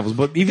more examples.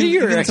 But even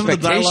Your some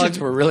of the expectations dialogue,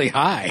 were really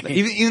high.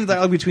 even the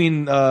dialogue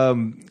between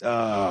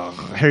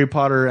Harry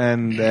Potter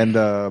and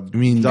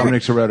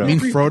Dominic Toretto. You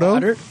mean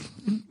Frodo?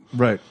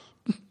 Right,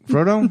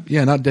 Frodo?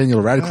 Yeah, not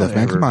Daniel Radcliffe,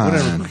 man. Come on.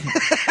 Whatever.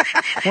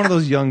 One of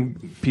those young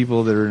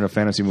people that are in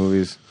fantasy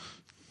movies.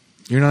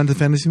 You're not into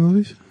fantasy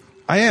movies?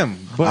 I am,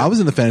 but I was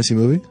in a fantasy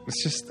movie.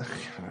 it's just.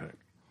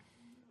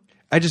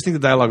 I just think the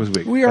dialogue was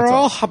weak. We are That's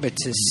all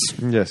hobbitses.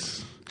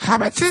 Yes.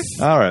 Hobbitses.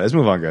 All right, let's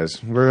move on,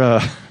 guys.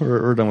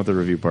 We're done with the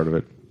review part of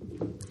it.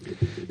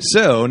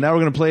 So now we're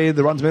going to play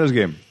the Rotten Tomatoes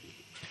game.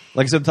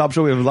 Like I said at the top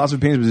show, we have lots of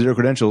opinions with zero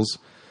credentials.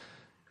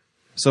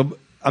 So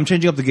I'm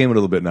changing up the game a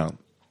little bit now.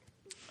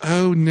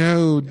 Oh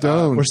no!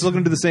 Don't. We're still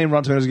going to do the same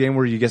Rotten Tomatoes game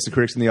where you guess the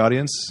critics and the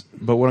audience.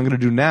 But what I'm going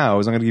to do now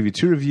is I'm going to give you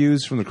 2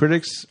 reviews from the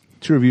critics,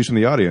 2 reviews from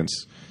the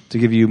audience to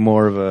give you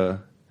more of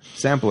a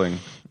sampling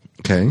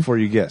Okay. before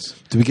you guess.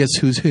 Do we guess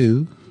who's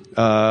who?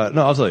 No,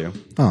 I'll tell you.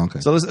 Oh, okay.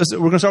 So we're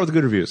going to start with the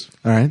good reviews.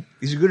 All right.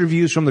 These are good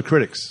reviews from the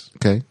critics.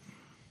 Okay.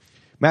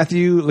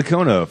 Matthew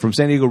Licona from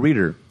San Diego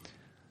Reader. A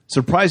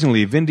surprising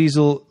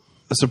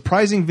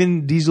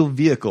Vin Diesel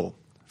vehicle.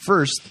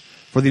 First,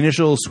 for the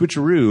initial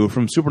switcheroo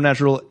from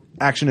supernatural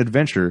action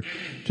adventure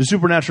to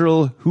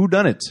supernatural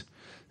whodunit.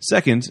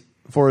 Second,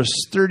 for a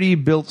sturdy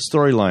built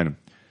storyline.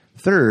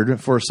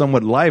 Third, for a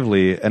somewhat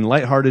lively and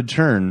lighthearted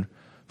turn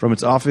from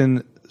its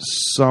often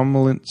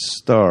somnolent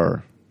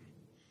star.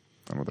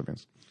 I don't know what that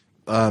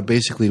means.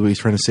 Basically, what he's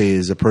trying to say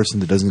is a person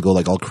that doesn't go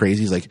like all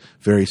crazy. He's like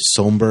very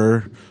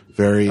somber,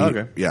 very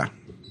Okay. yeah.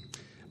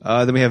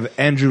 Then we have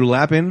Andrew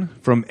Lappin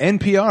from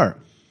NPR.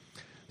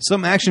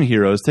 Some action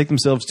heroes take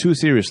themselves too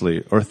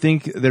seriously or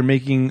think they're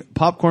making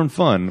popcorn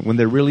fun when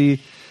they're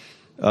really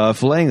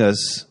filleting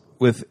us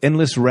with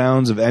endless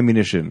rounds of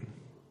ammunition.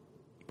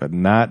 But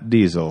not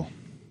Diesel.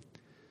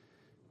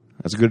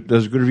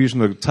 Those are good reviews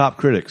from the top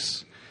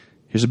critics.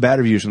 Here's a bad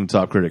review from the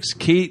top critics.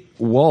 Kate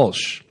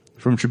Walsh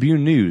from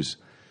Tribune News.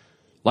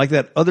 Like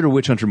that other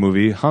Witch Hunter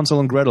movie, Hansel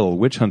and Gretel,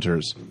 Witch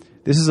Hunters.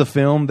 This is a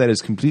film that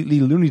is completely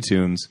Looney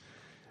Tunes,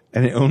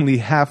 and it only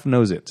half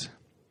knows it.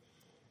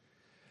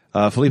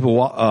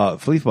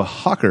 Philippa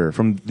Hawker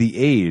from The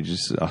Age,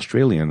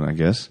 Australian, I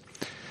guess.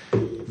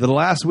 The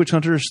Last Witch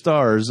Hunter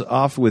starts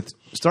off with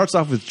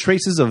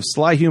traces of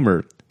sly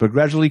humor, but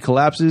gradually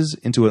collapses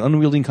into an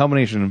unwieldy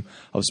combination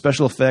of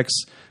special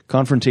effects,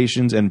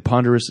 confrontations, and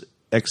ponderous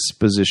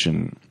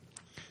exposition.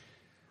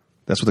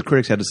 That's what the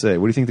critics had to say.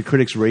 What do you think the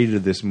critics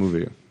rated this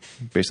movie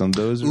based on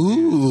those?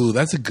 Ooh,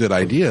 that's a good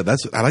idea.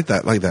 I like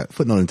that. Like that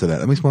footnote into that.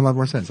 That makes a lot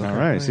more sense. All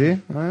right, see? All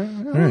right,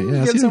 yeah.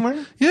 Getting see?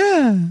 somewhere?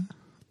 Yeah.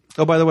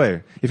 Oh, by the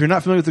way, if you're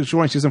not familiar with the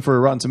scoring system for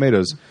Rotten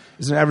Tomatoes,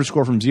 it's an average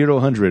score from 0 to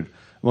 100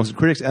 amongst the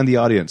critics and the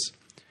audience.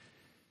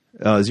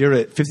 0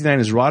 to 59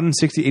 is rotten,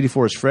 60 to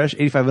 84 is fresh,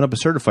 85 and up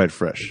is certified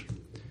fresh.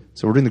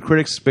 So we're doing the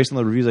critics based on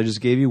the reviews I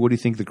just gave you. What do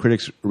you think the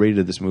critics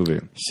rated this movie?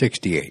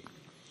 68.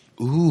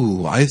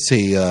 Ooh, I'd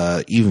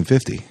say even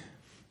 50.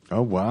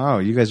 Oh, wow.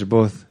 You guys are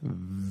both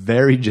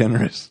very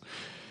generous.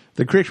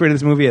 The critics rated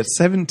this movie at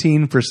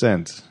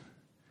 17%.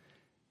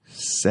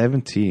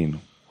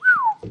 17.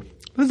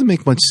 Doesn't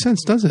make much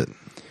sense, does it?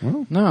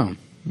 No.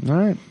 All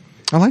right.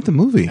 I like the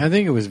movie. I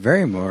think it was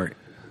very more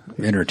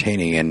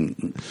entertaining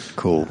and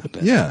cool.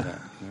 Yeah.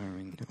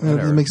 That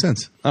doesn't make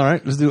sense. All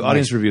right. Let's do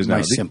audience reviews now.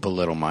 My simple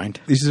little mind.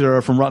 These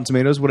are from Rotten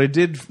Tomatoes. What I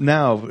did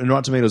now in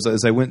Rotten Tomatoes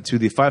is I went to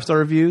the 5-star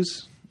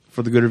reviews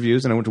for the good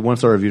reviews, and I went to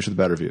 1-star reviews for the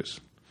bad reviews.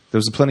 There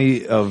was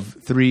plenty of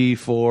 3,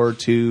 4,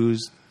 2s,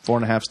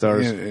 4.5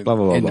 stars, Yeah, blah,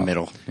 blah, blah. in the blah.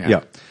 middle, yeah.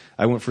 Yeah.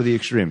 I went for the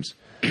extremes.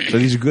 So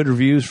these are good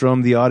reviews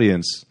from the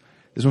audience.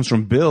 This one's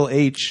from Bill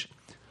H.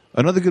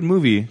 Another good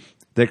movie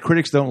that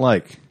critics don't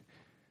like.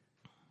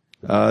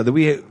 We have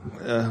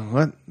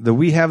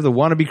the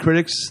wannabe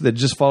critics that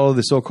just follow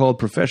the so-called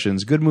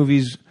professions. Good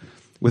movies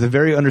with a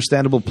very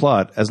understandable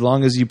plot, as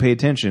long as you pay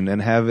attention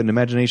and have an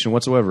imagination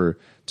whatsoever.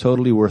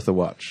 Totally worth the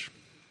watch.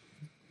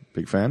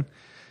 Big fan.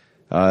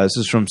 This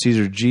is from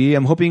Caesar G.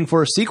 I'm hoping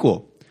for a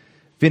sequel.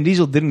 Vin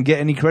Diesel didn't get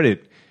any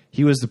credit.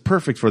 He was the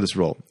perfect for this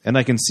role, and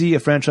I can see a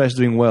franchise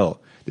doing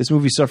well. This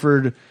movie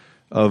suffered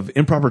of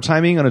improper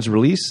timing on its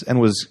release and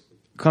was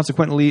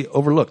consequently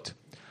overlooked.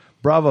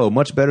 Bravo,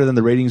 much better than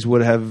the ratings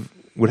would have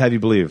you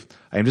believe.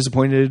 I am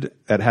disappointed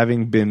at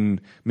having been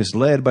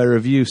misled by a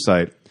review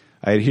site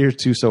I adhere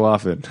to so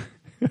often.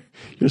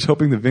 Just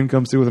hoping that Vin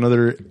comes through with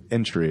another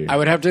entry. I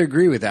would have to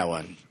agree with that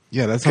one.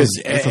 Yeah, that sounds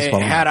spot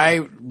on. Had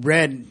I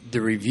read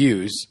the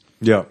reviews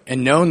Yeah.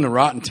 and known the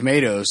Rotten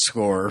Tomatoes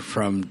score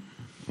from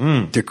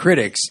the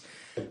critics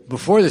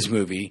before this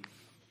movie,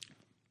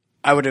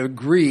 I would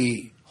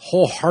agree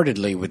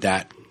wholeheartedly with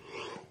that.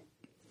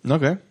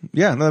 Okay.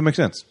 Yeah, no, that makes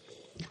sense.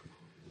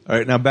 All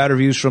right, now bad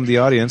reviews from the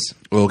audience.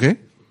 Okay.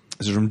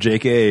 This is from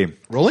Jake A.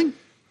 Rolling?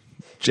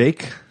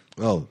 Jake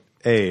Oh.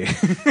 A.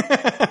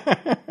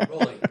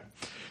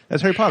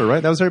 That's Harry Potter,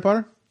 right? That was Harry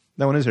Potter?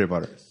 That one is Harry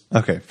Potter.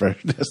 Okay,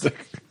 fantastic.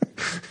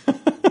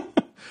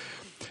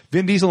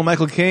 Vin Diesel and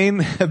Michael Caine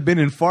have been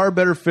in far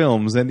better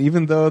films, and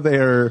even though they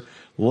are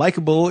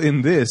likable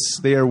in this,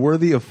 they are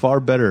worthy of far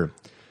better.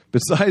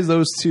 Besides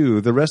those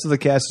two, the rest of the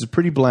cast is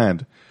pretty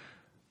bland.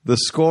 The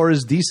score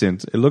is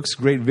decent. It looks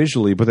great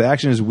visually, but the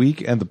action is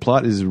weak and the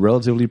plot is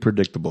relatively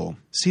predictable.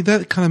 See,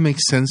 that kind of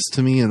makes sense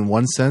to me in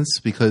one sense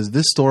because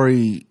this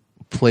story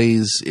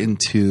plays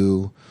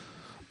into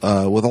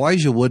with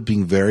Elijah Wood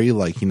being very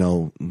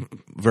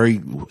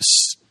very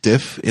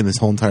stiff in this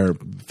whole entire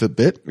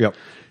bit. Yep.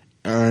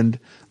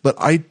 But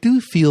I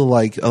do feel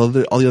like all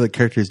the other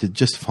characters did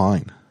just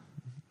fine.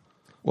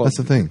 Well, that's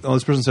the thing. Oh,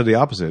 this person said the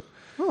opposite.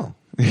 Oh.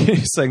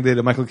 He's saying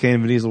that Michael Caine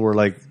and Vin Diesel were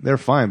like, they're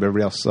fine, but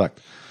everybody else sucked.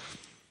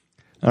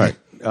 All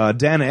right.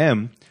 Dan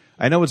M.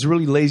 I know it's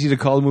really lazy to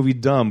call a movie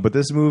dumb, but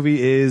this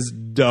movie is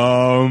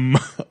dumb.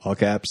 All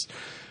caps.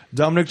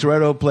 Dominic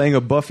Toretto playing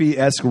a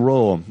Buffy-esque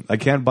role. I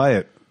can't buy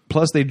it.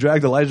 Plus, they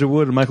dragged Elijah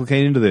Wood and Michael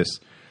Caine into this.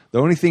 The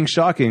only thing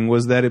shocking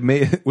was that I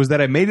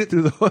made it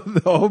through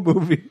the whole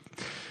movie.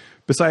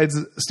 Besides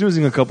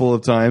snoozing a couple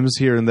of times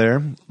here and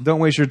there, don't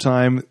waste your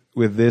time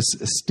with this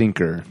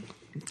stinker.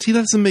 See,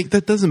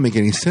 that doesn't make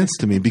any sense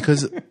to me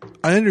because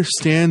I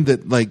understand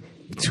that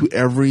to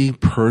every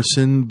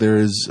person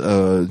there's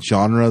a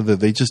genre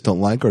that they just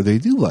don't like or they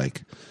do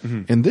like.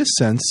 Mm-hmm. In this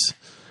sense,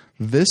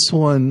 this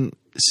one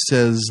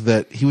says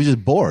that he was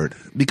just bored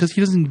because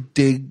he doesn't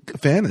dig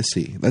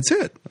fantasy. That's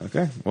it.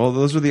 Okay. Well,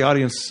 those were the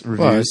audience reviews.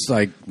 Well, it's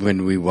like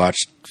when we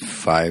watched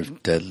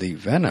 5 Deadly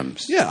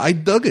Venoms. Yeah, I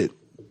dug it.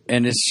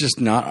 And it's just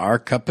not our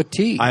cup of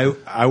tea.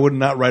 I would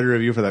not write a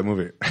review for that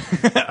movie.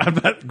 I'm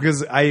not,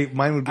 because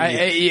mine would be.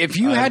 If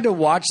you had to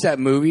watch that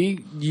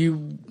movie,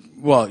 you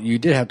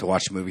did have to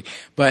watch the movie,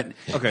 but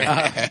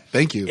okay.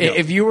 Thank you.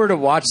 If you were to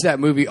watch that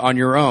movie on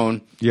your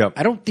own, yep.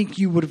 I don't think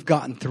you would have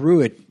gotten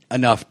through it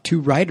enough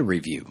to write a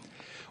review.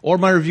 Or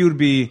my review would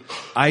be,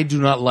 I do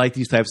not like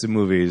these types of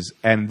movies,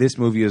 and this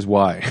movie is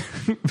why.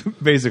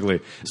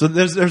 Basically, so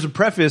there's a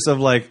preface of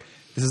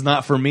this is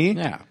not for me,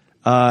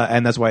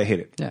 and that's why I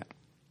hate it. Yeah.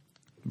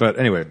 But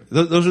anyway,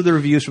 those are the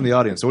reviews from the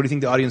audience. So what do you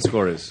think the audience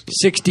score is?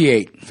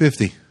 68.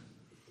 50.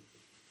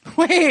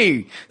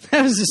 Wait,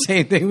 that was the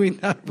same thing we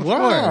thought before.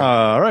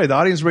 Wow. All right, the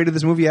audience rated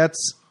this movie at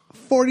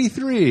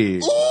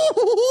 43.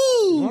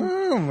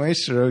 Oh,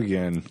 Maestro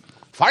again.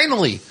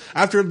 Finally,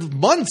 after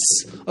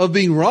months of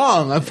being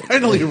wrong, I'm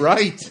finally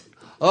right.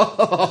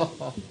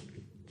 Oh.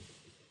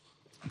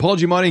 Paul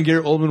Giamatti and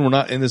Gary Oldman were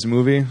not in this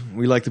movie.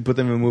 We like to put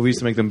them in movies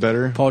to make them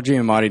better. Paul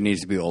Giamatti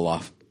needs to be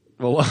Olaf.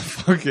 Well,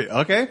 okay.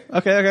 I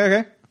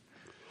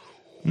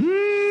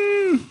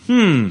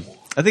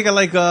think I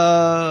like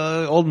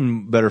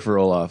Oldman better for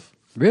Olaf.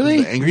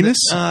 Really? The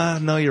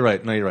angriness? No, you're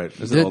right.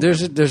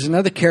 There's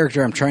another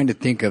character I'm trying to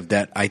think of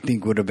that I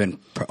think would have been.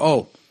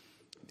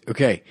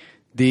 Okay.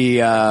 The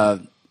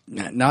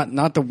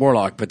not the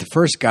warlock, but the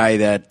first guy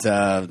that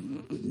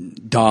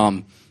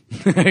Dom,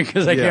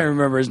 because I can't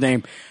remember his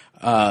name.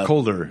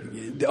 Colder.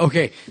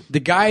 Okay, the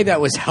guy that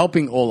was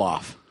helping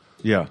Olaf.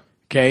 Yeah.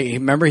 Okay,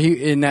 remember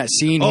in that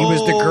scene he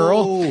was the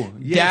girl?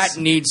 Yes.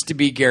 That needs to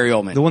be Gary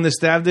Oldman. The one that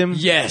stabbed him?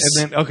 Yes.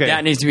 And then, okay.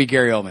 That needs to be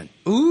Gary Oldman.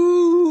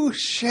 Ooh,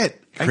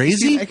 shit.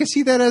 Crazy? I can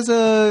see that as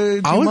a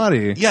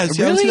Giamatti.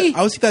 Really?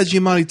 I would see that as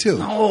Giamatti too.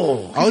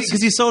 Oh.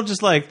 Because he's so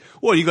just like,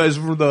 what, you guys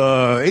from the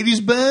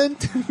 80s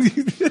band?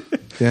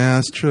 Yeah,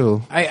 that's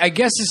true. I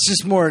guess it's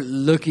just more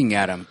looking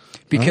at him.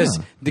 Because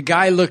the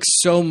guy looks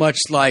so much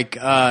like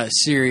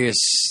Sirius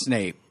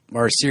Snape.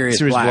 Or Sirius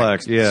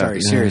Black. Yeah.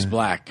 Sorry, Sirius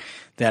Black.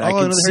 That I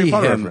can see Harry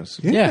Potter him. reference.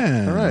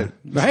 Yeah. All right.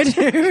 Right?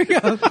 Here we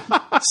go.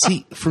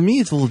 See, for me,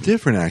 it's a little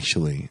different,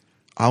 actually.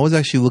 I was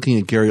actually looking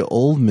at Gary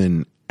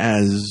Oldman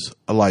as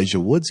Elijah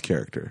Wood's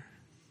character.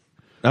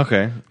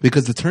 Okay.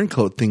 Because the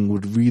turncoat thing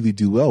would really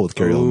do well with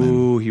Gary Oldman.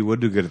 Ooh, he would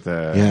do good at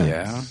that.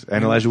 Yeah.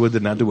 And Elijah Wood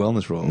did not do well in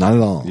this role. Not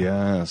at all.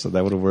 Yeah, so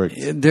that would have worked.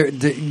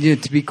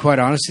 To be quite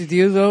honest with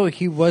you, though,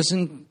 he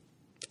wasn't.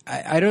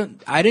 I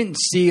didn't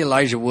see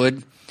Elijah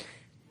Wood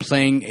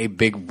playing a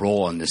big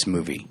role in this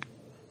movie.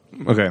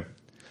 Okay.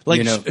 Like,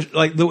 You know-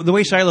 like the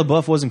way Shia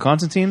LaBeouf was in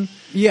Constantine.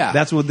 Yeah.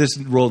 that's what this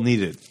role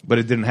needed, but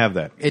it didn't have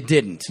that. It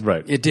didn't.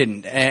 Right. It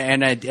didn't.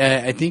 And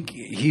I think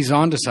he's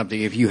onto something.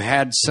 If you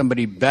had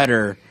somebody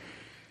better.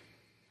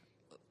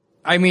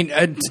 I mean,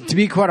 to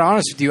be quite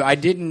honest with you, I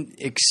didn't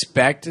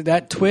expect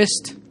that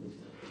twist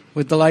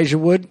with Elijah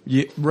Wood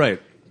Yeah,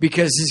 right.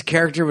 because his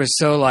character was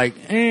so like,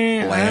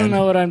 I Bland. don't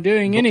know what I'm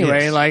doing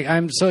anyway. Yes. Like,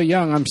 I'm so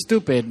young, I'm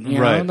stupid.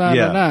 You Right, know,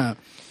 yeah.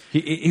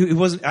 He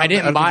wasn't. I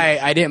didn't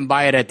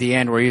buy it at the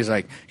end where he's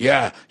like,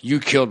 "Yeah, you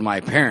killed my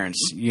parents."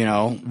 You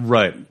know,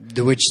 Right.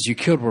 the witches you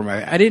killed were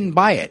my. I didn't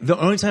buy it. The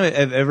only time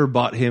I've ever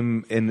bought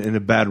him in a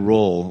bad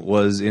role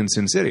was in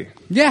Sin City.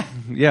 Yeah,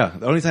 Yeah,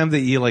 the only time that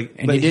he like,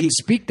 And but he didn't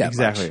speak that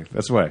exactly. much.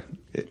 That's why.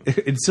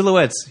 In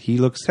silhouettes, he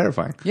looks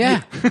terrifying.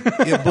 yeah.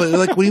 Yeah, but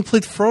like when he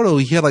played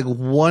Frodo, he had like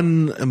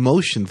one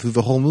emotion through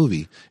the whole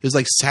movie. It was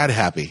like sad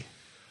happy.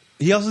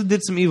 He also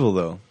did some evil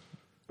though.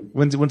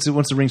 Once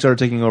the ring started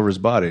taking over his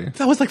body.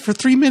 That was like for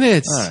 3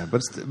 minutes. All right,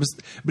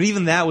 but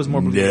even that was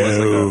more. It was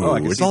like, I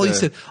can It's see all he the-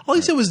 said. All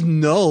he said was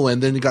no, and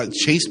then he got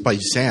chased by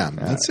Sam.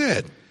 That's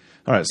it.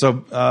 All right,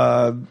 so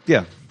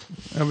yeah,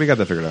 we got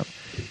that figured out.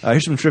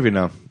 Here's some trivia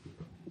now.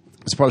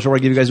 This part of the show where I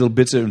give you guys little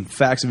bits of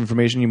facts of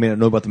information you may not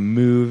know about the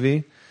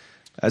movie.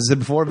 As I said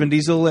before, Vin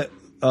Diesel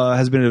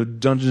has been a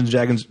Dungeons and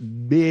Dragons.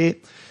 Vin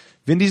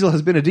Diesel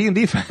has been a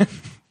D&D fan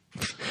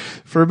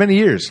for many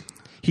years.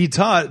 He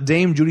taught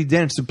Dame Judi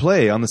Dench to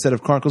play on the set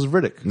of Chronicles of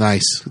Riddick.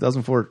 Nice.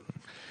 2004.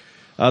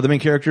 The main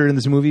character in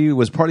this movie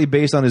was partly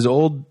based on his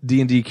old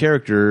D&D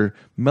character,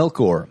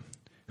 Melkor,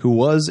 who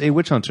was a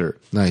witch hunter.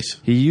 Nice.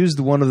 He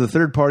used one of the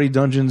third-party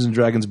Dungeons and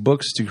Dragons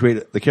books to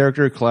create the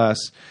character class,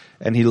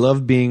 and he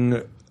loved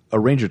being a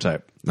ranger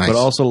type, Nice. but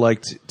also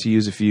liked to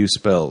use a few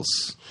spells.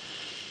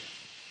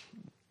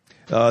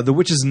 The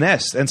Witch's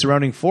Nest and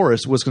surrounding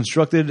forest was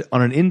constructed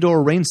on an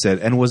indoor rain set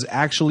and was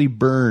actually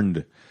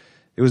burned.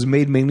 It was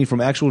made mainly from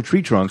actual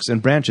tree trunks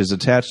and branches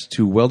attached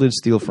to welded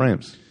steel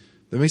frames.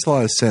 That makes a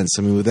lot of sense.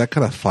 I mean, with that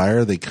kind of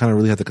fire, they kind of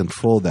really have to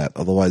control that.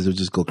 Otherwise, it would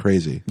just go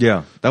crazy.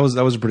 Yeah, that was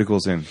a pretty cool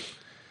scene.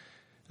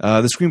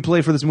 The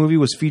screenplay for this movie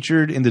was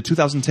featured in the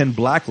 2010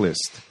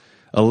 Blacklist.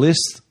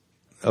 Blacklist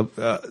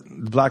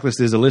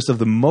is a list of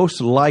the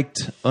most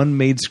liked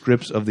unmade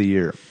scripts of the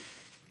year.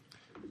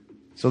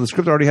 So the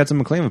script already had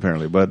some acclaim,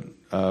 apparently, but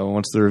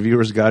once the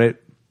reviewers got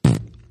it,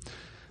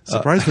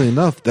 Surprisingly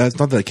enough, that's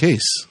not the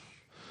case.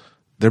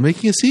 They're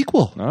making a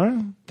sequel. all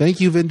right. Thank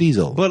you, Vin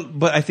Diesel.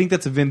 But I think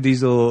that's a Vin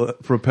Diesel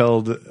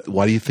propelled.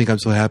 Why do you think I'm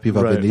so happy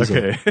about Vin Diesel?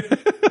 Okay.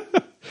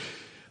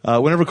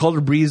 Whenever Calder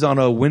breathes on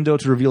a window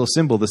to reveal a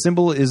symbol, the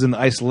symbol is an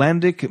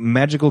Icelandic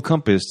magical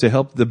compass to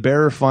help the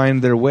bearer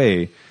find their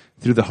way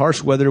through the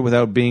harsh weather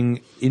without being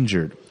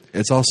injured.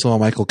 It's also on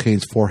Michael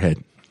Caine's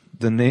forehead.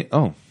 The name.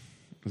 Oh,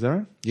 is that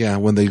right? Yeah,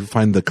 when they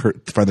find the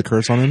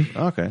curse on him.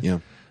 Okay. Yeah.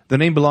 The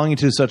name belonging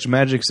to such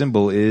magic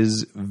symbol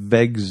is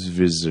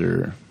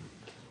Vegsvisir.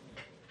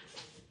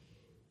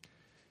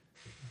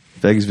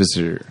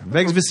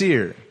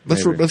 Vegsvisir.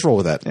 Let's roll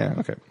with that. Yeah,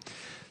 okay.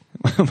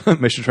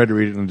 Misha tried to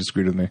read it and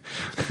disagreed with me.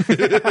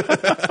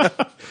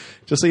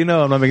 Just so you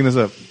know, I'm not making this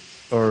up.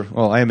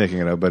 Well, I am making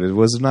it up, but it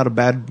was not a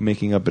bad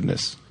making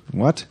up-ness.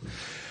 What?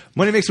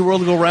 Money makes the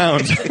world go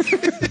round.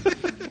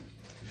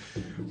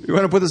 We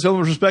want to put this film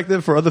in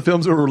perspective for other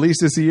films that were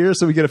released this year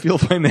so we get a feel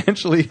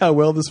financially how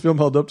well this film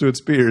held up to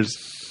its peers.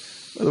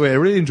 By the way, I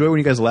really enjoy when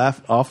you guys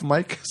laugh off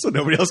mic so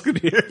nobody else could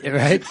hear.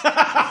 Right?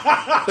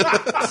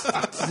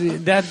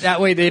 that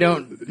way they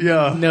don't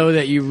Yeah. know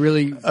that you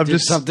really did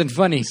just- something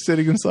funny.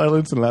 Sitting in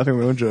silence and laughing at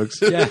my own jokes.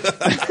 Yeah.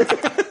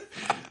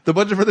 The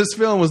budget for this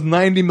film was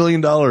 $90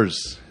 million.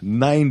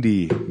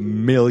 $90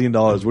 million.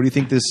 What do you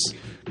think this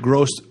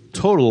grossed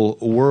total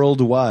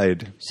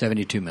worldwide?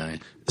 72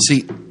 million.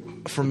 See,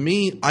 for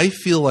me, I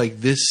feel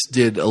like this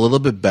did a little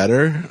bit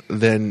better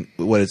than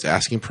what its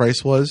asking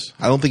price was.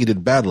 I don't think it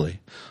did badly.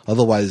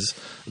 Otherwise,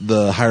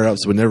 the higher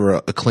ups would never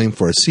acclaim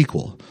for a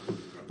sequel.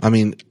 I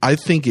mean, I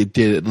think it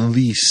did at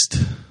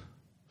least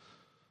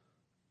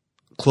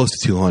close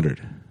to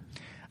 200.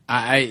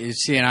 I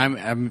see, and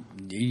I'm.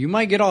 You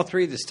might get all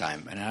three this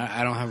time, and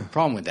I don't have a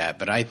problem with that.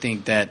 But I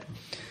think that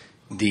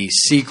the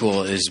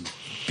sequel is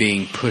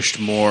being pushed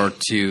more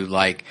to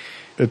like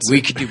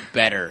we could do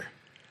better.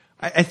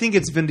 I think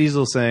it's Vin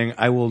Diesel saying,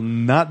 I will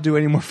not do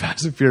any more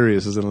Fast and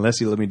Furious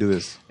unless you let me do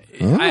this.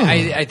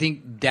 I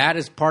think that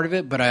is part of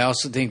it, but I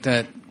also think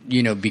that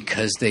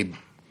because they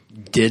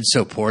did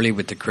so poorly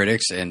with the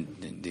critics and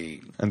the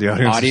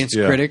audience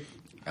yeah. critique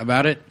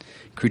about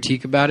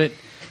it.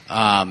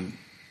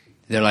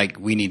 They're like,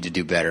 we need to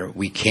do better.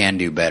 We can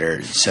do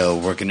better. So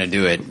we're going to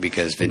do it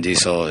because Vin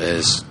Diesel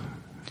is.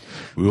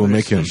 We will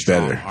make him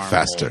strong better, arm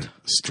faster, hold.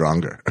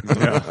 stronger.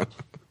 Yeah.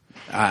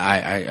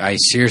 I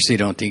seriously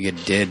don't think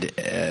it did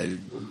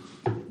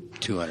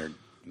 200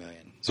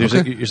 million. So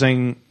you're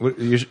saying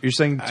you're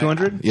saying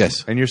 200?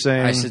 Yes. And you're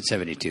saying I said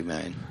 72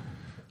 million.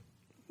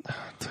 I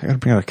got to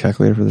bring out a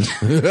calculator for this.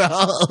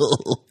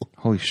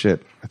 Holy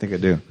shit! I think I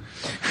do.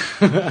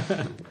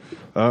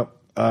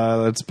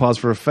 Let's pause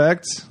for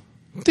effect.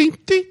 Ding,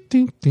 ding,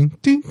 ding, ding,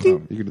 ding, Oh,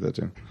 ding. you can do that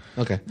too.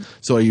 Okay.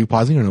 So are you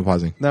pausing or no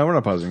pausing? No, we're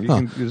not pausing. You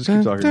can you just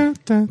keep talking. I'm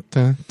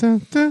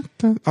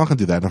not gonna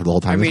do that the whole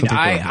time. I mean, It's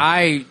gonna take forever.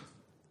 I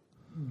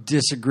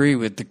disagree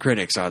with the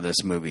critics on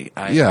this movie.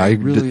 I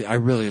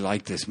really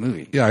like this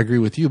movie. Yeah, I agree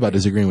with you about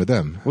disagreeing with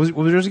them. What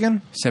was yours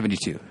again?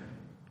 72.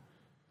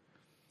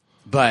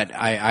 But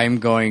I'm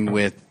going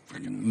with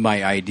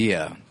my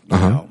idea. You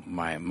know,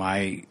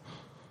 my.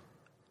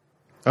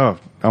 Oh,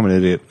 I'm an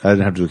idiot. I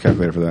didn't have to do a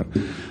calculator for that.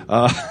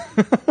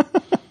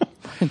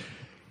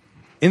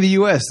 In the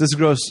U.S., this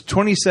grossed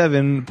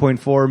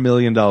 $27.4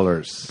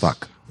 million.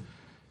 Fuck.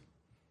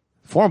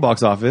 Foreign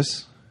box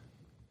office,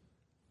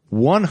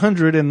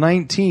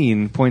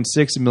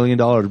 $119.6 million,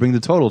 bringing the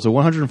total to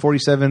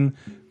 $147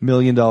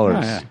 million. Oh,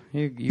 yeah.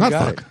 You Not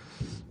got fuck. it.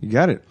 You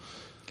got it.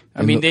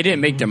 I mean, they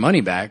didn't make their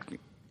money back.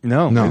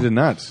 No, No. they did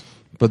not.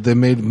 But they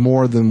made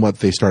more than what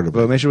they started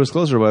But with. Mayshire was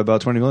closer by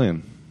about $20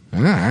 million.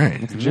 All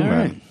right. Jim, All man.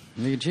 right.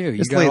 Look at you. You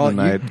It's got late all, in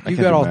the night. I You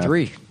can't got do all math.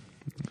 3.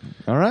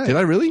 All right. Did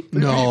I really?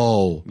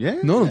 No. Yeah.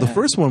 No, the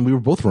first one we were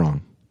both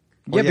wrong.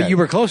 Yeah, yeah. but you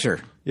were closer.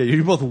 Yeah,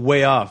 you're both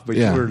way off, but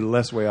Yeah. you were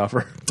less way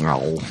offer.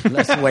 Oh.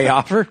 Less way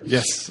offer.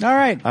 Yes. All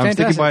right. I'm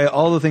fantastic. sticking by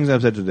all the things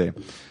I've said today.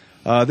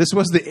 This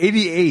was the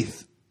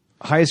 88th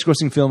highest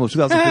grossing film of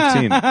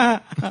 2015.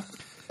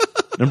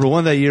 Number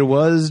one that year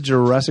was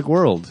Jurassic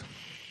World.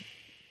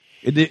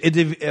 It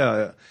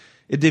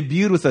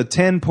debuted with a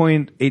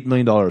 $10.8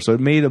 million, so it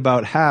made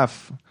about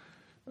half,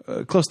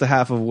 close to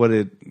half of what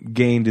it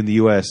gained in the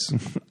U.S.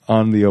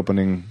 on the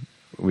opening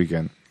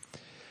weekend.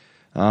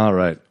 All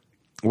right.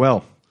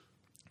 Well,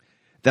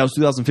 that was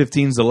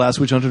 2015's The Last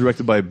Witch Hunter,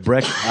 directed by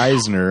Breck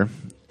Eisner.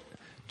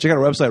 Check out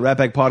our website,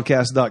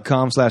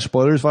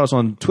 ratpackpodcast.com/spoilers. Follow us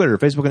on Twitter,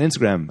 Facebook, and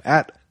Instagram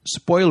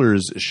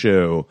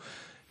 @SpoilersShow.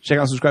 Check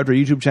out and subscribe to our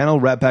YouTube channel,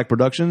 Rat Pack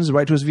Productions.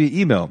 Write to us via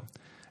email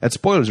at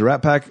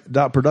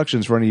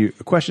spoilers@ratpack.productions for any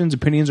questions,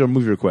 opinions, or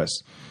movie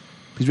requests.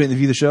 Please rate and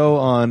review the show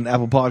on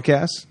Apple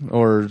Podcasts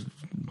or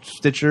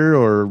Stitcher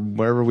or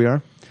wherever we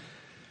are.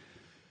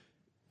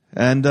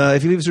 And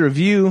if you leave us a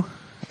review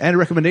and a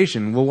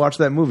recommendation, we'll watch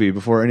that movie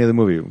before any other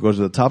movie. It goes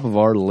to the top of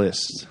our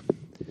list.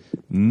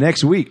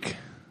 Next week,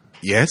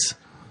 Yes.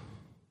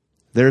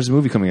 there's a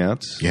movie coming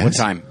out Yes. What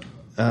time?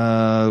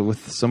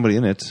 with somebody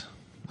in it.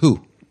 Who?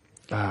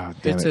 Ah,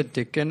 damn It's it. a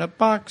dick in a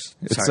box.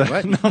 It's Sorry,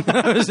 what?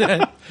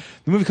 The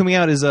movie coming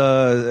out is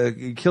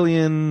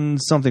Killian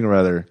something or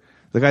other,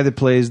 the guy that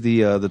plays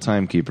the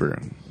timekeeper,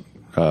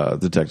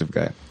 detective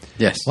guy.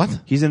 Yes. What?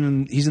 He's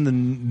in the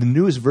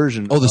newest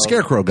version. Oh, the of-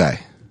 Scarecrow guy.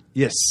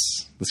 Yes,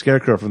 the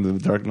Scarecrow from The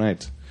Dark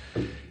Knight.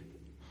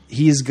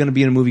 He's going to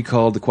be in a movie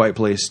called The Quiet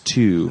Place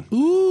 2.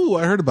 Ooh,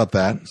 I heard about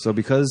that. So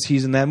because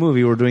he's in that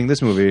movie, we're doing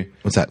this movie.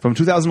 What's that? From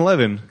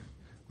 2011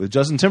 with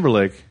Justin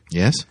Timberlake.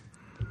 Yes.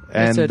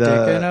 And It's a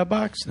dick in a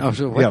box. Oh,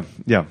 so what?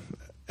 yeah.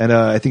 And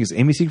I think it's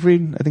Amy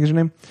Siegfried, I think is her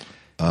name.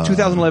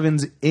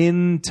 2011's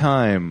In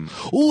Time.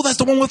 Ooh, that's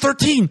the one with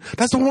 13.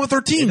 That's the one with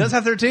 13. It does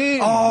have 13.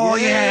 Oh,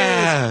 Yes.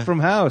 yeah. From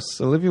House,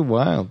 Olivia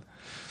Wilde.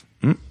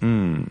 At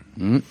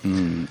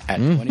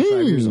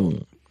 25 years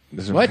old.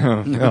 What?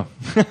 No.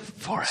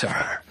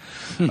 Forever.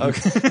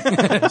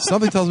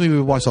 Something tells me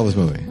we've watched all this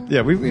movie.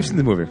 Yeah, we've seen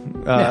the movie.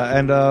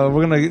 And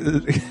we're going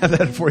to have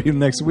that for you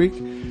next week.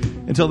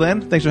 Until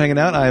then, thanks for hanging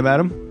out. I am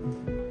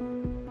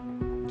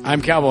Adam.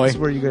 I'm Cowboy.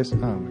 Where are you guys? Oh.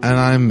 And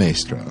I'm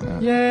Maestro.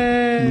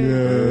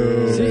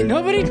 Yay. See,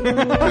 nobody.